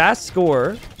went fast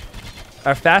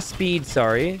speed,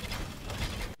 sorry,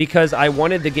 because I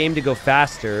wanted the game to go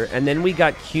faster. And then we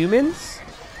got humans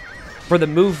for the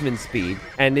movement speed.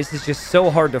 And this is just so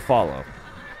hard to follow.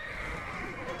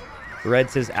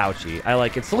 Red says, ouchie. I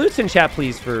like it. Salutes in chat,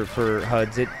 please, for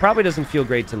HUDs. It probably doesn't feel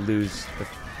great to lose,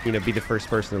 be the first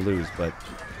person to lose, but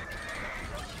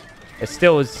it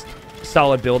still is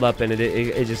solid build-up, and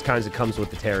it just kind of comes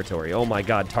with the territory. Oh my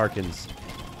god, Tarkans.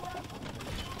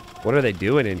 What are they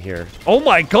doing in here? Oh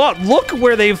my god, look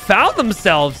where they've found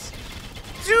themselves!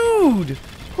 Dude!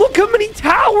 Look how many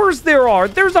towers there are!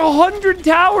 There's 100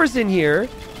 towers in here!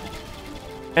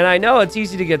 And I know it's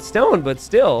easy to get stoned, but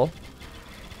still...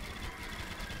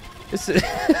 This is...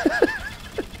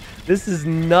 This is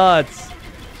nuts.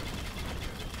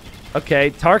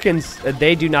 Okay, Tarkans,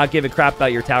 they do not give a crap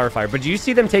about your tower fire. But do you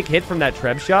see them take hit from that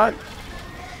Treb shot?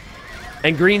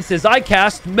 And Green says, I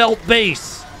cast Melt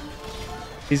Base.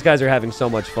 These guys are having so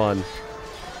much fun.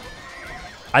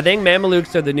 I think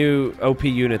Mamelukes are the new OP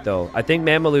unit, though. I think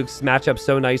Mamelukes match up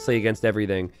so nicely against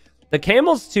everything. The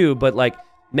Camels, too, but, like,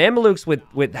 Mamelukes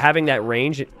with having that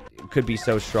range, it could be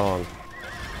so strong.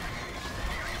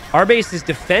 Arbase is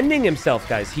defending himself,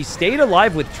 guys. He stayed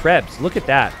alive with Trebs. Look at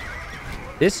that.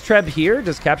 This Treb here,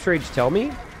 does Capture Rage tell me?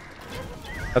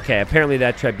 Okay, apparently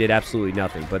that Treb did absolutely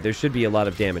nothing, but there should be a lot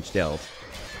of damage dealt.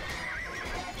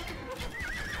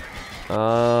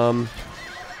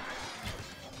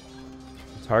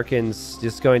 Tarkin's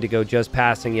just going to go just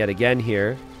passing yet again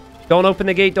here. Don't open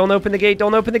the gate, don't open the gate,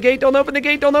 don't open the gate, don't open the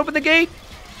gate, don't open the gate!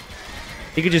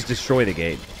 He could just destroy the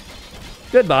gate.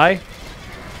 Goodbye.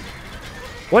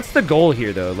 What's the goal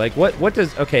here, though? Like, what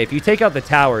does... Okay, if you take out the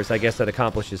towers, I guess that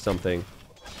accomplishes something.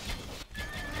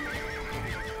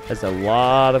 There's a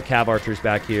lot of Cav Archers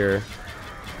back here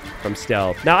from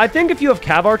stealth. Now, I think if you have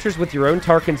Cav Archers with your own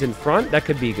Tarkans in front, that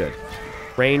could be good.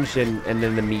 Range and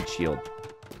then the meat shield.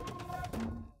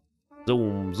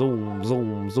 Zoom, zoom,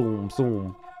 zoom, zoom,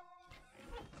 zoom.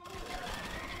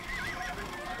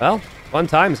 Well, fun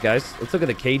times, guys. Let's look at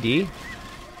the KD.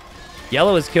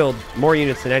 Yellow has killed more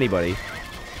units than anybody.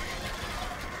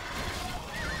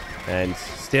 And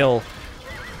still,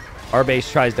 our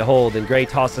base tries to hold, and Gray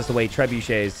tosses away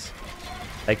trebuchets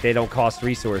like they don't cost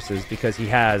resources because he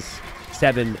has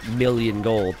 7 million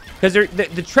gold. Because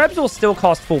the trebs will still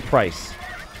cost full price.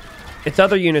 It's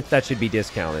other units that should be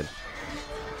discounted.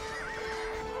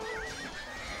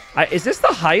 Is this the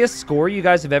highest score you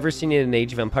guys have ever seen in an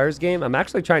Age of Empires game? I'm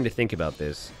actually trying to think about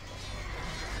this.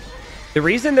 The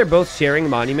reason they're both sharing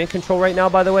monument control right now,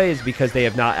 by the way, is because they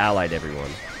have not allied everyone.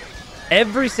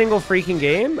 Every single freaking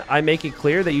game, I make it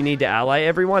clear that you need to ally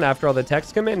everyone after all the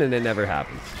techs come in, and it never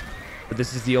happens. But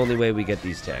this is the only way we get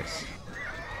these techs.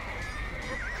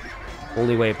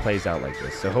 Only way it plays out like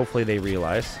this. So hopefully they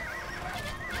realize.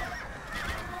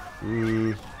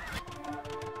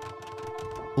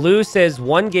 Blue says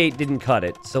 1 gate didn't cut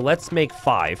it, so let's make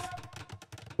 5.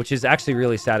 Which is actually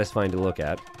really satisfying to look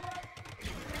at.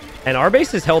 And our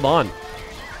base is held on.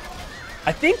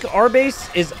 I think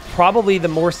Arbase is probably the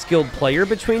more skilled player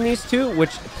between these two, which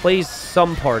plays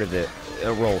some part of a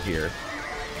role here.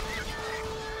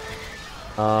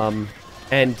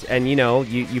 And you know,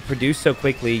 you produce so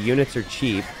quickly, units are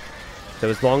cheap. So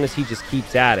as long as he just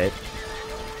keeps at it,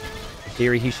 in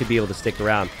theory, he should be able to stick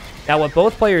around. Now, what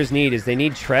both players need is they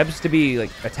need Trebs to be,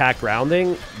 like, attack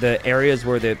rounding the areas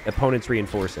where the opponent's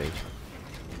reinforcing.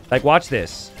 Like, watch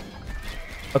this.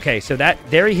 Okay, so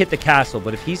there he hit the castle,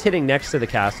 but if he's hitting next to the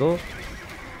castle,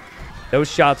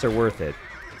 those shots are worth it.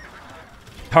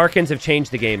 Tarkans have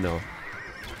changed the game, though.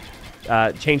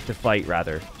 Changed the fight,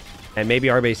 rather. And maybe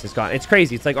Arbase is gone. It's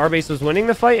crazy. It's like Arbase was winning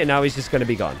the fight, and now he's just going to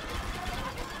be gone.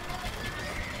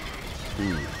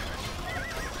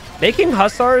 Making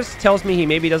Hussars tells me he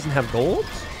maybe doesn't have golds.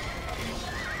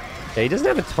 Okay, he doesn't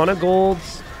have a ton of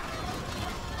golds.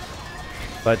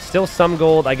 But still some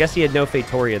gold. I guess he had no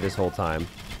Fatoria this whole time.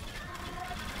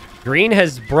 Green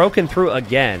has broken through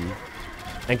again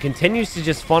and continues to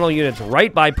just funnel units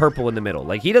right by purple in the middle.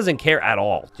 Like, he doesn't care at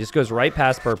all. Just goes right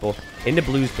past purple into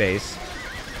blue's base.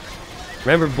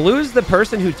 Remember, blue's the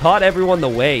person who taught everyone the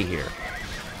way here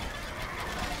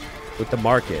with the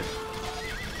market.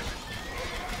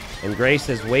 And Gray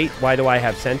says, wait, why do I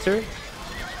have censor?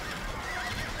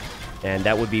 And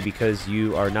that would be because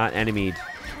you are not enemied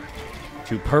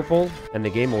to purple, and the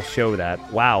game will show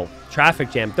that. Wow, traffic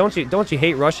jam. Don't you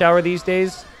hate rush hour these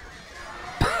days?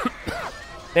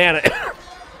 Man,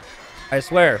 I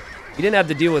swear, you didn't have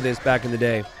to deal with this back in the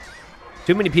day.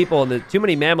 Too many people, and too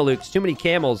many Mamelukes, too many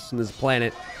camels on this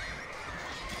planet.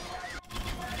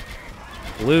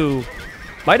 Blue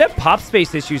might have pop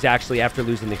space issues, actually, after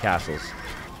losing the castles.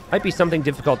 Might be something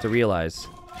difficult to realize.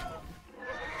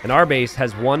 And our base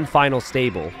has one final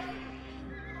stable.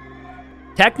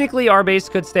 Technically, our base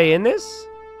could stay in this.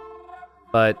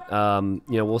 But,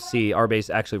 you know, we'll see. Our base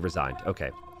actually resigned.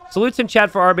 Okay. Salutes in chat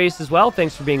for our base as well.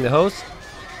 Thanks for being the host.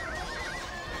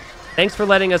 Thanks for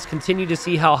letting us continue to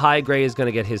see how high Gray is going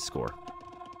to get his score.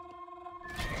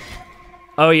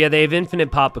 Oh, yeah, they have infinite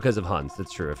pop because of Huns.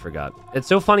 That's true. I forgot. It's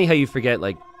so funny how you forget,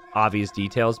 like, obvious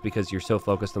details because you're so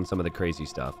focused on some of the crazy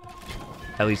stuff.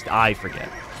 At least I forget.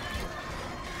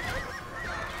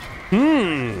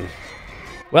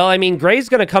 Well, I mean, Gray's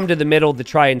going to come to the middle to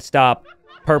try and stop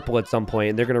purple at some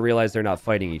point, and they're going to realize they're not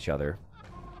fighting each other.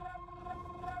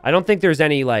 I don't think there's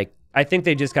any, like... I think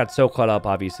they just got so caught up,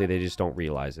 obviously, they just don't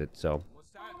realize it, so...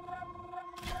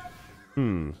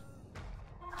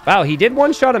 Wow, he did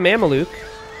one-shot a Mameluke.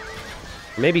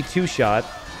 Maybe two-shot.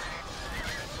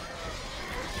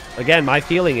 Again, my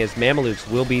feeling is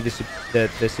Mamelukes will be the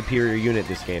superior unit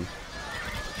this game.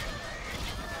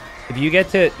 If you get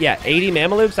to, 80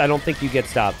 Mamelukes, I don't think you get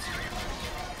stopped.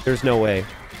 There's no way.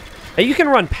 And you can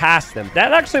run past them.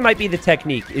 That actually might be the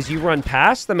technique, is you run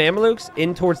past the Mamelukes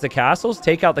in towards the castles,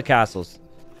 take out the castles.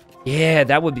 Yeah,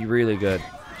 that would be really good.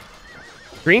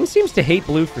 Green seems to hate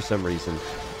blue for some reason.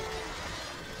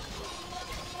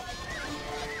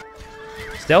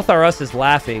 Stealth R Us is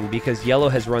laughing because yellow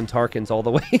has run Tarkans all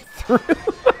the way through.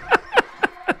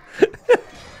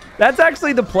 That's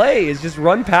actually the play, is just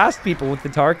run past people with the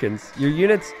Tarkans. Your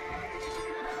units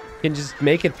can just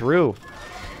make it through.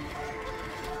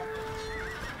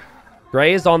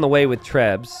 Gray is on the way with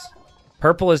Trebs.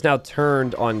 Purple is now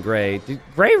turned on Gray. Did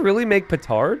Gray really make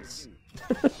petards?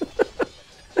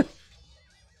 And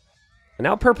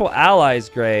now Purple allies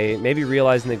Gray, maybe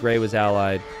realizing that Gray was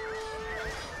allied.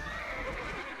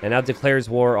 And now declares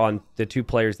war on the two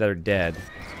players that are dead.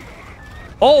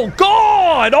 Oh,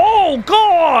 God! Oh,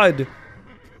 God!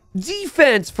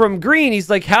 Defense from Green. He's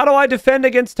like, how do I defend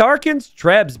against Tarkans?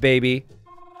 Trebs, baby.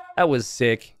 That was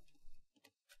sick.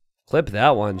 Clip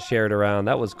that one, share it around.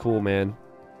 That was cool, man.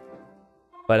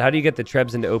 But how do you get the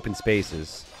Trebs into open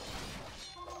spaces?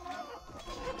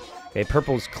 Okay,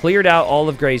 Purple's cleared out all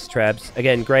of Gray's Trebs.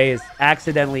 Again, Gray is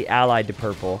accidentally allied to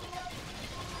Purple.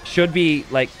 Should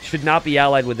not be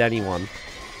allied with anyone.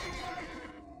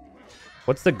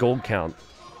 What's the gold count?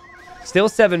 Still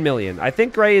 7 million. I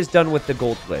think Gray is done with the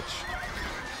gold glitch.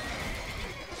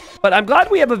 But I'm glad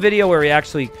we have a video where we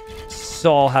actually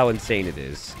saw how insane it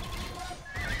is.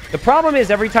 The problem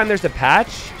is every time there's a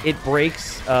patch, it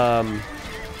breaks all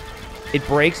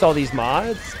these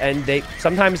mods, and they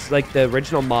sometimes, like, the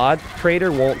original mod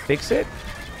creator won't fix it.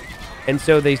 And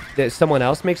so someone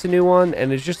else makes a new one,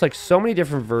 and there's just, like, so many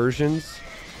different versions.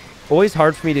 Always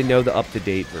hard for me to know the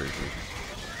up-to-date version.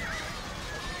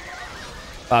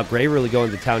 Gray really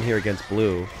going to town here against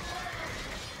blue.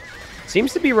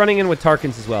 Seems to be running in with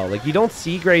Tarkans as well. Like, you don't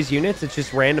see Gray's units, it's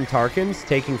just random Tarkans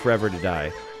taking forever to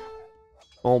die.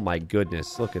 Oh my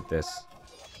goodness, look at this.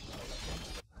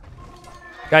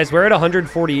 Guys, we're at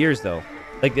 140 years, though.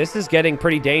 Like, this is getting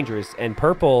pretty dangerous, and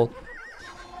Purple...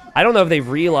 I don't know if they've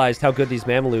realized how good these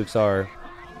Mamelukes are.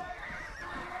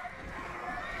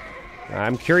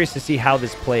 I'm curious to see how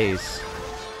this plays.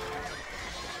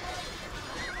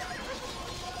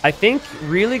 I think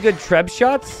really good Treb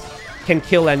shots can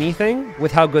kill anything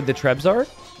with how good the Trebs are.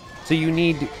 So you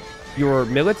need your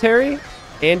military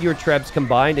and your Trebs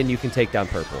combined, and you can take down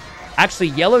Purple. Actually,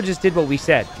 yellow just did what we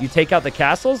said. You take out the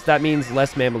castles, that means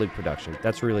less Mameluke production.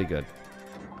 That's really good.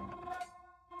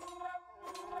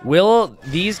 Will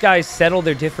these guys settle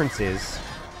their differences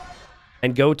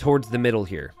and go towards the middle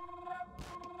here?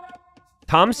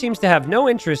 Tom seems to have no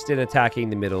interest in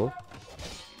attacking the middle.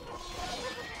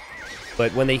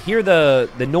 But when they hear the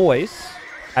noise,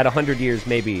 at 100 years,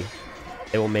 maybe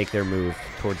they will make their move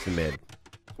towards the mid.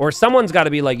 Or someone's got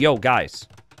to be like, yo, guys,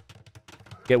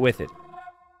 get with it.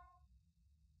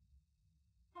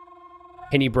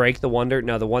 Can you break the Wonder?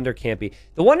 No, the Wonder can't be.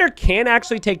 The Wonder can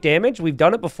actually take damage. We've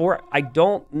done it before. I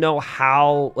don't know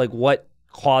how, like, what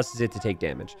causes it to take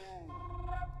damage.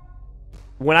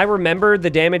 When I remember the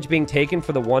damage being taken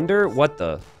for the Wonder, what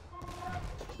the?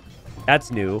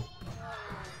 That's new.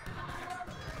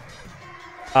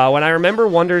 When I remember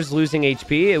Wonders losing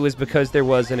HP, it was because there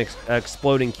was an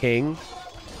exploding king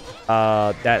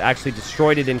that actually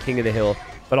destroyed it in King of the Hill.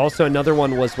 But also another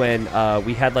one was when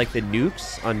we had, like, the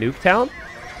nukes on Nuketown.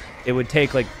 It would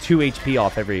take, like, 2 HP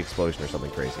off every explosion or something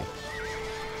crazy.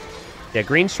 Yeah,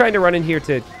 green's trying to run in here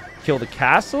to kill the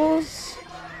castles,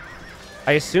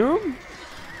 I assume.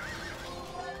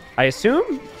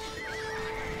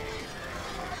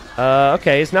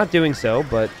 Okay, it's not doing so,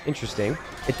 but interesting.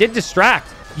 It did distract.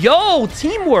 Yo,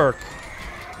 teamwork.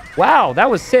 Wow, that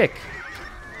was sick.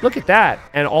 Look at that.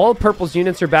 And all purple's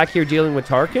units are back here dealing with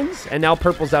Tarkans, and now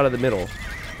purple's out of the middle.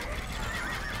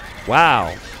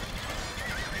 Wow.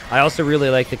 I also really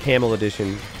like the camel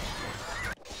edition.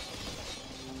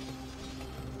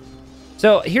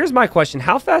 So here's my question.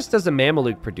 How fast does a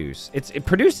Mameluke produce? It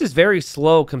produces very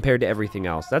slow compared to everything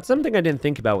else. That's something I didn't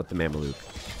think about with the Mameluke.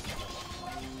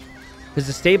 Because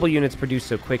the stable units produce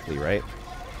so quickly, right?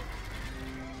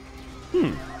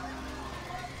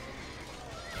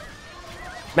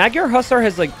 Magyar Hussar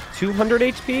has like 200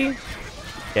 HP.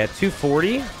 Yeah,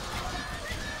 240.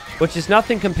 Which is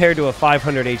nothing compared to a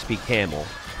 500 HP camel.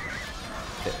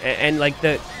 And like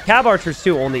the Cav Archers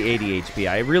too, only 80 HP.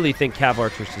 I really think Cav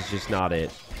Archers is just not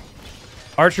it.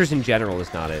 Archers in general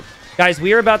is not it. Guys,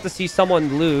 we are about to see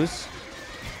someone lose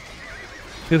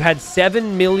who had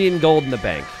 7 million gold in the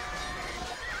bank.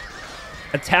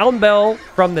 A town bell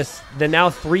from the now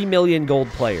 3 million gold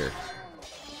player.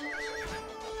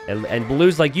 And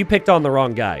Blue's like, you picked on the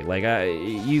wrong guy. Like,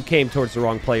 you came towards the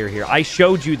wrong player here. I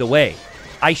showed you the way.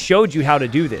 I showed you how to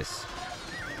do this.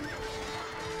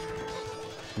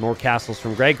 More castles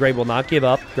from Gray. Gray will not give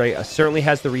up. Gray certainly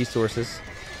has the resources.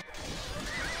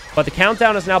 But the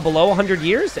countdown is now below 100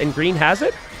 years, and Green has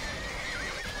it.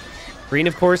 Green,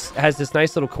 of course, has this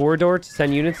nice little corridor to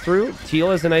send units through.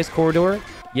 Teal has a nice corridor.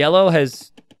 Yellow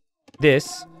has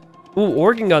this. Ooh,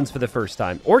 organ guns for the first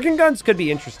time. Organ guns could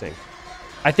be interesting.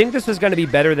 I think this was going to be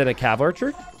better than a Cav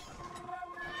Archer.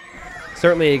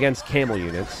 Certainly against camel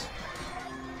units.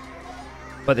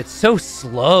 But it's so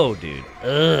slow, dude.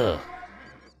 Ugh.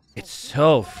 It's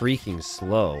so freaking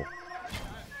slow.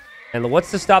 And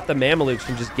what's to stop the Mamelukes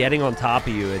from just getting on top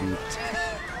of you and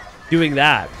doing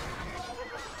that?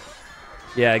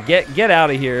 Yeah, get out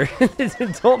of here.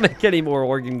 Don't make any more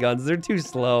organ guns. They're too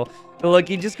slow. And look,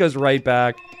 he just goes right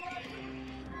back.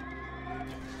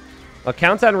 A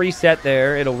countdown reset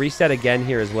there. It'll reset again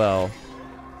here as well.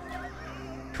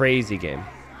 Crazy game.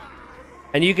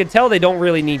 And you can tell they don't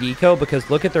really need eco because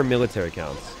look at their military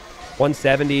counts.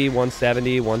 170,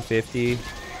 170, 150.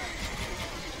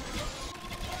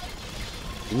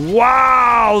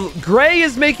 Wow! Gray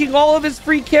is making all of his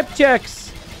free kip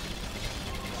checks.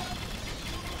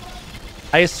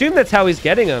 I assume that's how he's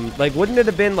getting them. Like, wouldn't it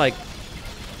have been like...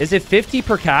 Is it 50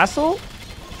 per castle?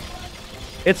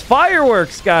 It's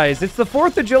fireworks, guys. It's the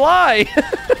 4th of July.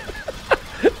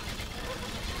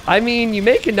 I mean, you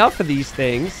make enough of these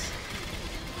things.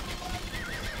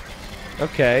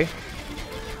 Okay.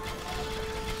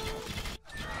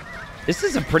 This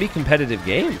is a pretty competitive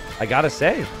game, I gotta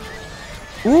say.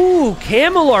 Ooh,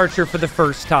 Camel Archer for the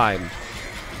first time.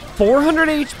 400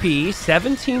 HP,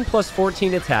 17 plus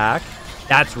 14 attack.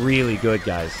 That's really good,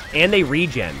 guys. And they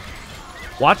regen.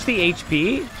 Watch the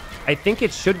HP. I think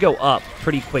it should go up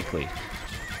pretty quickly.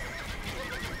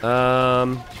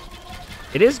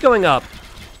 It is going up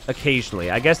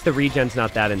occasionally. I guess the regen's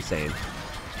not that insane.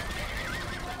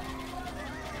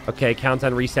 Okay,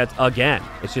 countdown resets again.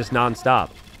 It's just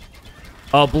non-stop.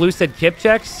 Oh, Blue said kip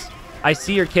checks. I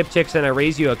see your kip checks and I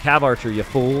raise you a Cav Archer, you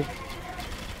fool.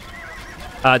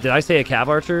 Did I say a Cav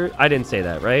Archer? I didn't say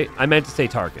that, right? I meant to say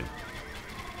Tarkin.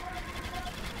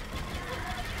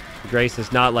 Grace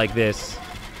is not like this.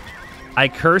 I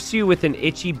curse you with an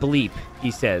itchy bleep,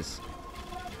 he says.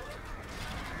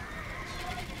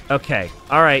 Okay,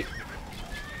 all right.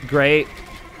 Gray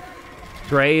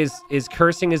is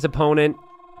cursing his opponent.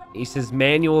 He says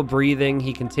manual breathing.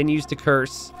 He continues to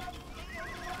curse.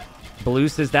 Blue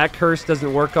says that curse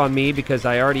doesn't work on me because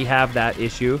I already have that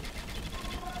issue.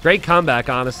 Great comeback,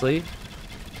 honestly.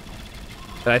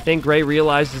 But I think Gray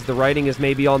realizes the writing is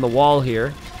maybe on the wall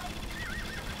here.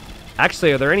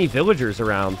 Actually, are there any villagers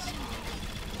around?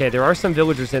 Okay, there are some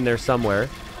villagers in there somewhere.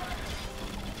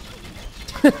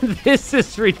 This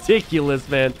is ridiculous,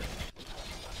 man.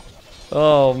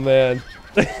 Oh, man.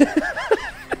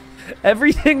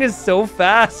 Everything is so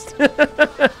fast.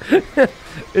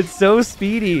 It's so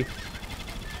speedy.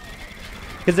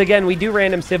 Because, again, we do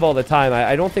random civ all the time.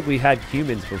 I don't think we've had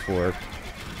humans before.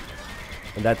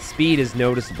 And that speed is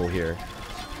noticeable here.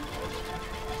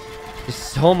 There's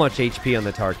so much HP on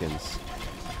the Tarkans.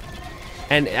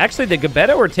 And actually, the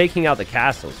Gebetto are taking out the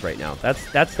castles right now.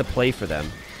 That's the play for them.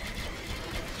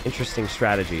 Interesting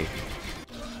strategy.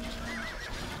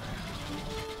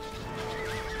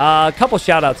 A couple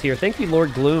shout-outs here. Thank you,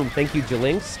 Lord Gloom. Thank you,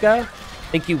 Jelinska.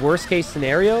 Thank you, Worst Case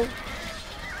Scenario.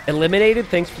 Eliminated,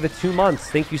 thanks for the 2 months.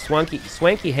 Thank you, Swanky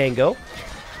Hango.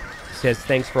 Says,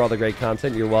 thanks for all the great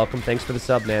content. You're welcome. Thanks for the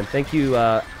sub, man. Thank you,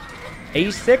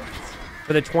 A6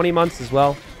 for the 20 months as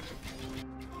well.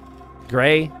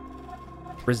 Gray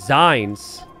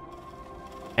resigns.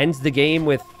 Ends the game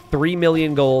with 3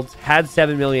 million gold. Had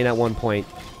 7 million at one point.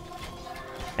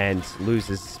 And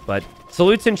loses. But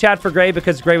salutes in chat for Gray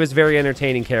because Gray was a very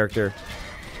entertaining character.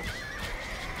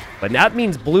 But that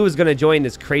means Blue is going to join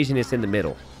this craziness in the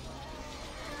middle.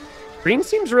 Green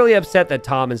seems really upset that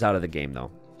Tom is out of the game,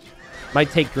 though. Might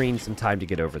take Green some time to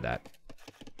get over that.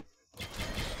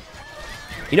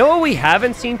 You know what we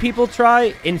haven't seen people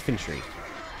try? Infantry.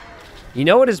 You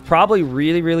know what is probably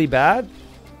really, really bad?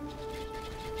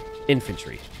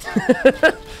 Infantry.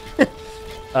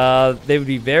 They would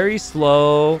be very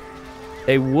slow.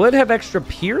 They would have extra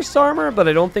pierce armor, but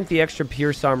I don't think the extra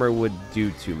pierce armor would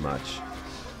do too much.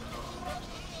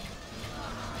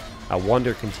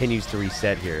 Wonder continues to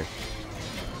reset here.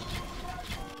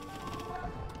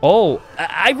 Oh,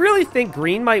 I really think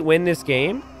Green might win this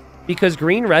game because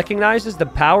Green recognizes the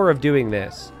power of doing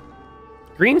this.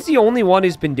 Green's the only one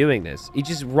who's been doing this. He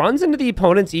just runs into the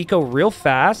opponent's eco real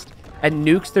fast and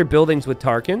nukes their buildings with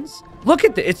Tarkans. Look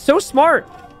at this. It's so smart.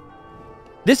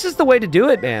 This is the way to do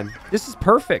it, man. This is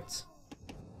perfect.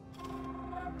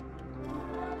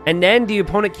 And then the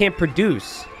opponent can't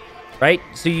produce, right?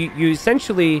 So you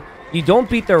essentially, you don't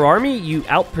beat their army, you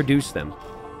outproduce them.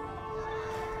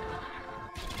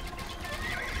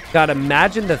 God,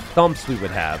 imagine the thumps we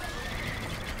would have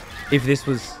if this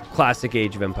was classic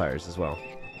Age of Empires as well.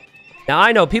 Now,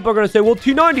 I know people are going to say, well,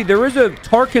 T90, there is a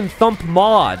Tarkin thump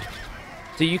mod.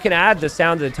 So you can add the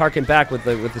sound of the Tarkin back with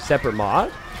the separate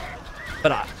mod.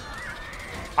 But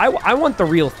I want the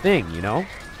real thing, you know?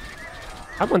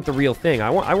 I want the real thing. I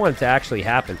want it to actually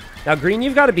happen. Now, Green,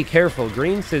 you've got to be careful.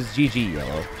 Green says GG,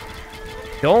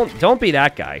 Yellow. Don't be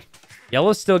that guy.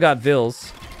 Yellow's still got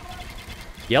Vils.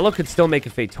 Yellow could still make a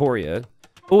Fatoria.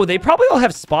 Oh, they probably all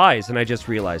have spies, and I just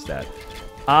realized that.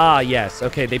 Ah, yes.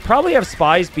 Okay, they probably have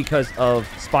spies because of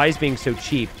spies being so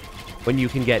cheap when you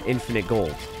can get infinite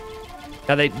gold.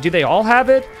 Now, do they all have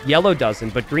it? Yellow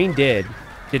doesn't, but Green did.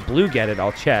 Did Blue get it?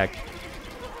 I'll check.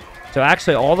 So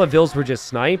actually, all the Vils were just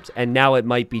sniped, and now it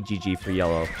might be GG for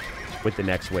Yellow with the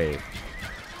next wave.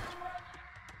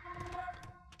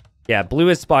 Yeah, Blue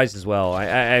has spies as well.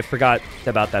 I forgot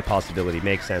about that possibility.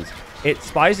 Makes sense.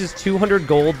 Spies is 200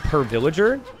 gold per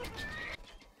villager.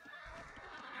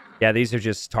 Yeah, these are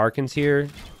just Tarkans here.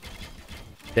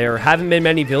 There haven't been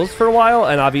many Vils for a while,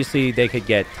 and obviously they could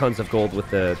get tons of gold with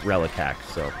the Relic hack,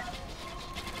 so.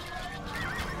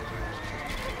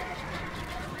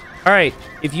 All right,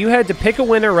 if you had to pick a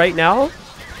winner right now,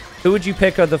 who would you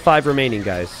pick of the 5 remaining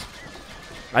guys?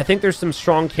 I think there's some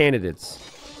strong candidates.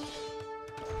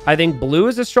 I think Blue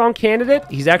is a strong candidate.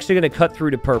 He's actually going to cut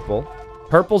through to Purple.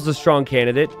 Purple's a strong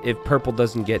candidate if Purple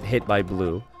doesn't get hit by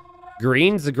Blue.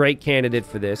 Green's a great candidate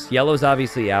for this. Yellow's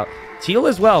obviously out. Teal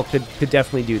as well could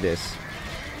definitely do this.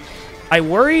 I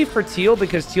worry for Teal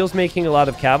because Teal's making a lot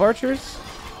of Cav Archers,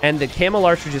 and the Camel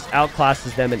Archer just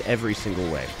outclasses them in every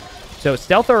single way. So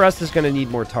Stealth RS is going to need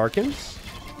more Tarkans.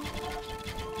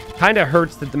 Kind of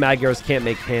hurts that the Magyars can't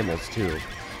make Camels too.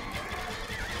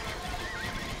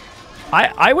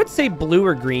 I would say Blue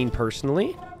or Green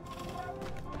personally.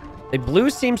 Blue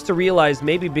seems to realize,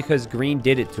 maybe because Green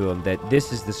did it to him, that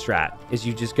this is the strat. Is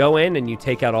you just go in and you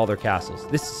take out all their castles.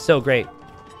 This is so great.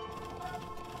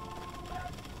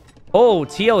 Oh,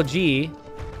 TLG.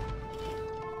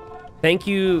 Thank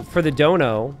you for the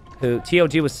dono.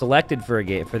 TLG was selected for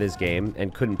this game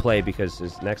and couldn't play because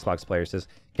his Xbox player says,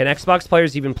 can Xbox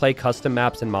players even play custom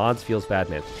maps and mods? Feels bad,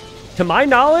 man. To my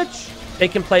knowledge, they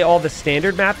can play all the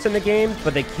standard maps in the game,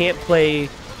 but they can't play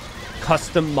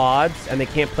custom mods and they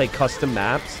can't play custom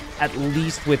maps, at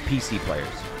least with PC players.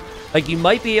 Like, you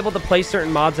might be able to play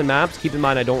certain mods and maps. Keep in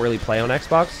mind, I don't really play on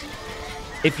Xbox.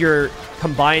 If you're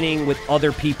combining with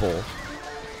other people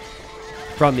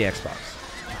from the Xbox.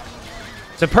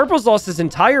 So Purple's lost his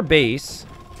entire base,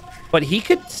 but he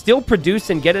could still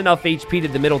produce and get enough HP to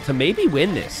the middle to maybe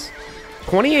win this.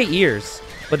 28 years.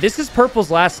 But this is Purple's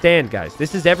last stand, guys.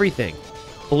 This is everything.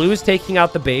 Blue is taking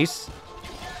out the base.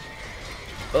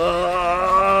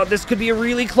 This could be a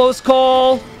really close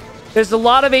call. There's a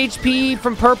lot of HP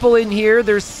from Purple in here.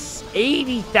 There's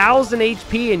 80,000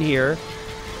 HP in here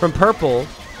from Purple.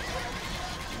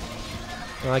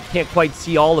 I can't quite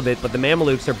see all of it, but the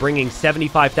Mamelukes are bringing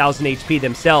 75,000 HP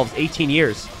themselves. 18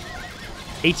 years.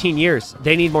 18 years.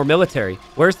 They need more military.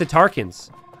 Where's the Tarkans?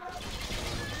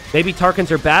 Maybe Tarkans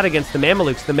are bad against the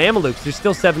Mamelukes. The Mamelukes, there's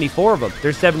still 74 of them.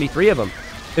 There's 73 of them.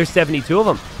 There's 72 of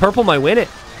them. Purple might win it.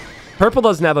 Purple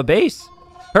doesn't have a base.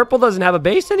 Purple doesn't have a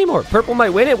base anymore. Purple might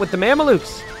win it with the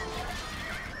Mamelukes.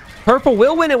 Purple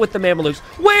will win it with the Mamelukes.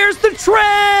 Where's the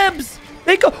Trebs?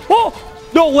 They go. Oh,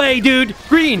 no way, dude.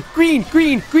 Green, green,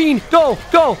 green, green. Go,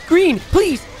 go. Green,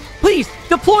 please, please.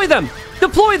 Deploy them.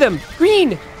 Deploy them.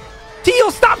 Green.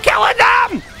 Teal, stop killing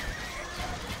them.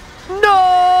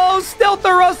 No,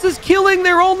 Stealtherus is killing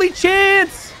their only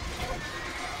chance.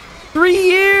 3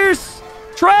 years.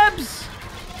 Trebs.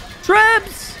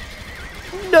 Trebs.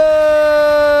 No.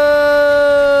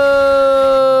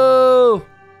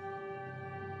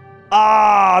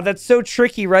 Ah, that's so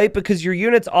tricky, right? Because your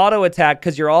units auto attack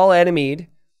because you're all enemied.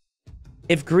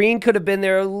 If green could have been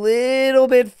there a little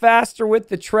bit faster with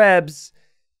the Trebs,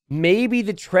 maybe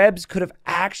the Trebs could have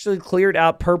actually cleared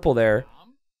out purple there.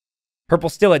 Purple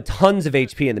still had tons of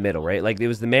HP in the middle, right? Like, it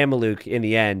was the Mameluke in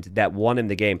the end that won him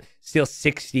the game. Still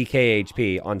 60k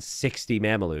HP on 60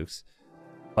 Mamelukes.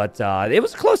 But it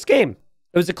was a close game.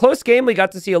 It was a close game. We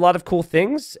got to see a lot of cool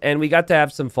things, and we got to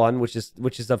have some fun, which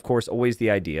is of course, always the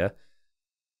idea.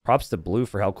 Props to Blue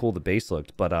for how cool the base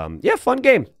looked. But, yeah, fun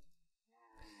game.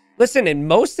 Listen, in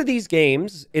most of these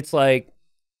games, it's like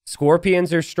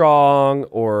Scorpions are strong,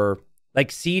 or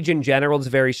like Siege in general is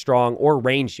very strong, or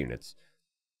range units.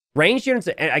 Range units,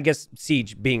 I guess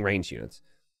Siege being range units.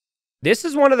 This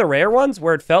is one of the rare ones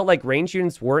where it felt like range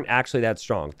units weren't actually that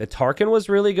strong. The Tarkin was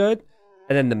really good,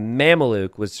 and then the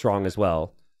Mameluke was strong as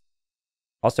well.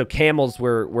 Also, Camels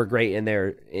were great in there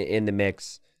in the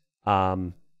mix.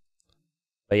 But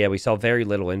yeah, we saw very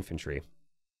little infantry.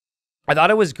 I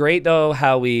thought it was great, though,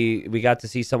 how we got to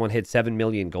see someone hit 7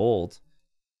 million gold.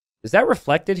 Is that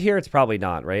reflected here? It's probably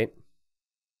not, right?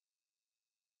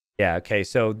 Yeah, okay,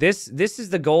 so this is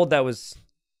the gold that was...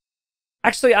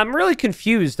 Actually, I'm really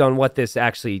confused on what this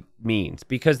actually means,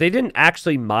 because they didn't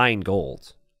actually mine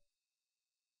gold.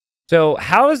 So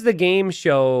how does the game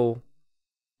show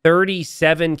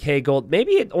 37k gold?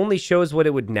 Maybe it only shows what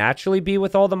it would naturally be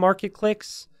with all the market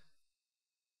clicks.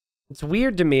 It's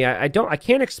weird to me. I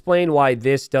can't explain why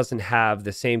this doesn't have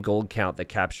the same gold count that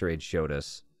Capture Age showed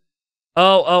us.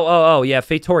 Oh, yeah,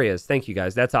 Fatorias. Thank you,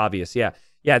 guys. That's obvious, yeah.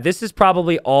 Yeah, this is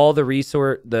probably all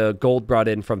the gold brought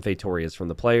in from Fatorias from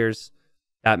the players.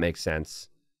 That makes sense.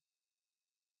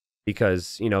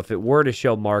 Because, you know, if it were to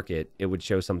show market, it would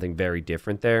show something very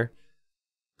different there.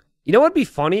 You know what would be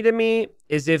funny to me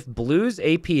is if Blue's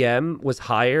APM was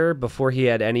higher before he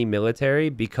had any military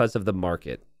because of the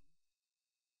market.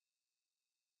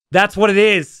 That's what it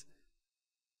is.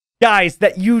 Guys,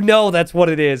 that's what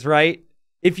it is, right?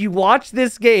 If you watch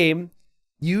this game,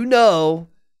 you know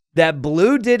that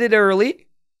Blue did it early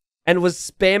and was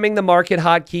spamming the market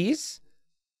hotkeys.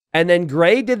 And then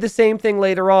Gray did the same thing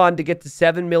later on to get to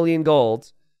 7 million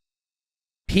gold,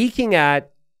 peaking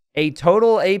at a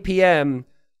total APM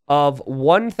of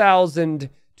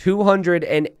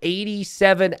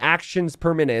 1,287 actions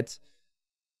per minute,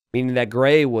 meaning that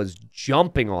Gray was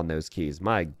jumping on those keys.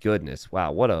 My goodness.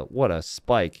 Wow, what a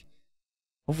spike.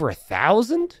 Over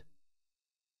 1,000?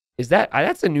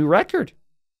 That's a new record.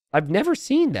 I've never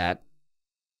seen that.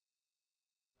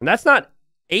 And that's not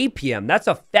APM. That's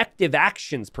effective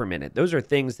actions per minute. Those are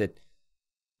things that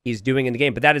he's doing in the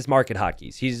game. But that is market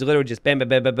hotkeys. He's literally just bam, bam,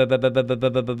 bam, bam, bam, bam, bam, bam,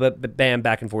 bam, bam, bam, bam,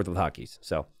 back and forth with hotkeys.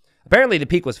 So apparently the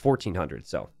peak was 1,400.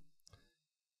 So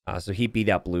he beat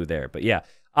out Blue there. But yeah,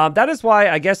 that is why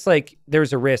I guess like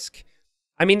there's a risk.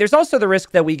 I mean, there's also the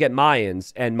risk that we get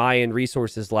Mayans and Mayan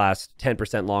resources last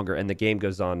 10% longer and the game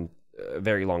goes on a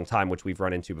very long time, which we've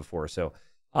run into before. So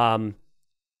you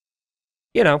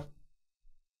know,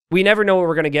 we never know what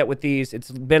we're going to get with these.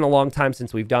 It's been a long time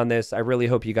since we've done this. I really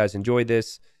hope you guys enjoyed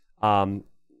this. Again,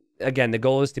 the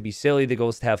goal is to be silly. The goal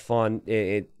is to have fun,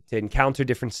 to encounter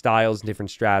different styles and different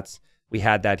strats. We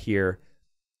had that here.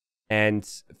 And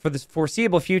for the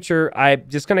foreseeable future, I'm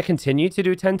just going to continue to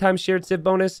do 10 times shared civ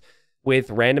bonus with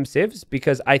random civs,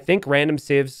 because I think random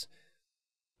civs,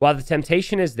 while the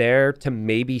temptation is there to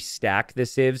maybe stack the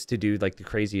civs to do like the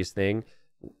craziest thing,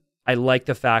 I like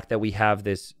the fact that we have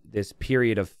this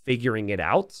period of figuring it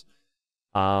out.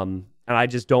 And I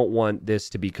just don't want this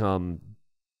to become,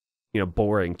 you know,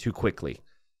 boring too quickly.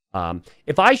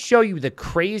 If I show you the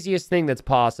craziest thing that's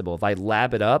possible, if I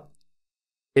lab it up,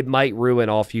 it might ruin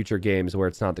all future games where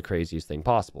it's not the craziest thing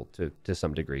possible to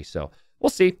some degree. So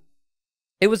we'll see.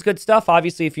 It was good stuff.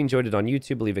 Obviously, if you enjoyed it on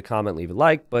YouTube, leave a comment, leave a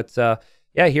like. But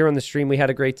yeah, here on the stream, we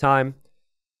had a great time.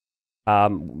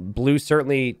 Blue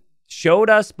certainly showed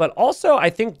us, but also I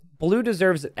think Blue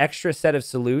deserves an extra set of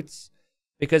salutes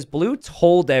because Blue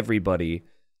told everybody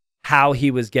how he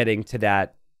was getting to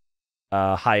that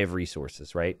high of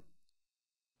resources, right?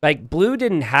 Like, Blue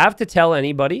didn't have to tell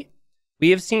anybody. We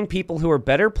have seen people who are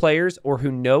better players or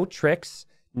who know tricks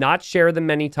not share them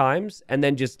many times and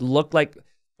then just look like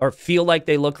or feel like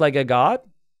they look like a god.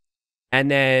 And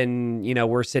then, you know,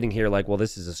 we're sitting here like, well,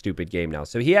 this is a stupid game now.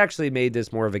 So he actually made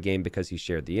this more of a game because he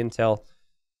shared the intel.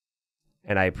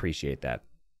 And I appreciate that.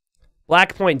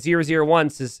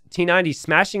 Blackpoint001 says, T90,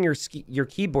 smashing your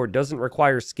keyboard doesn't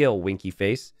require skill, winky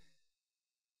face.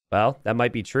 Well, that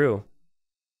might be true.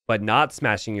 But not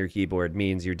smashing your keyboard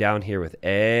means you're down here with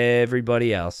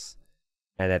everybody else.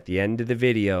 And at the end of the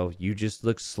video, you just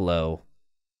look slow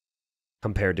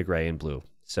compared to gray and blue.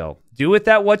 So do with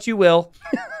that what you will.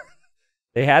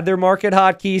 They had their market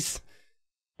hotkeys.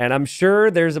 And I'm sure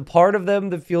there's a part of them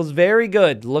that feels very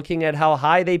good looking at how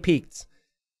high they peaked,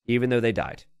 even though they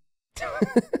died.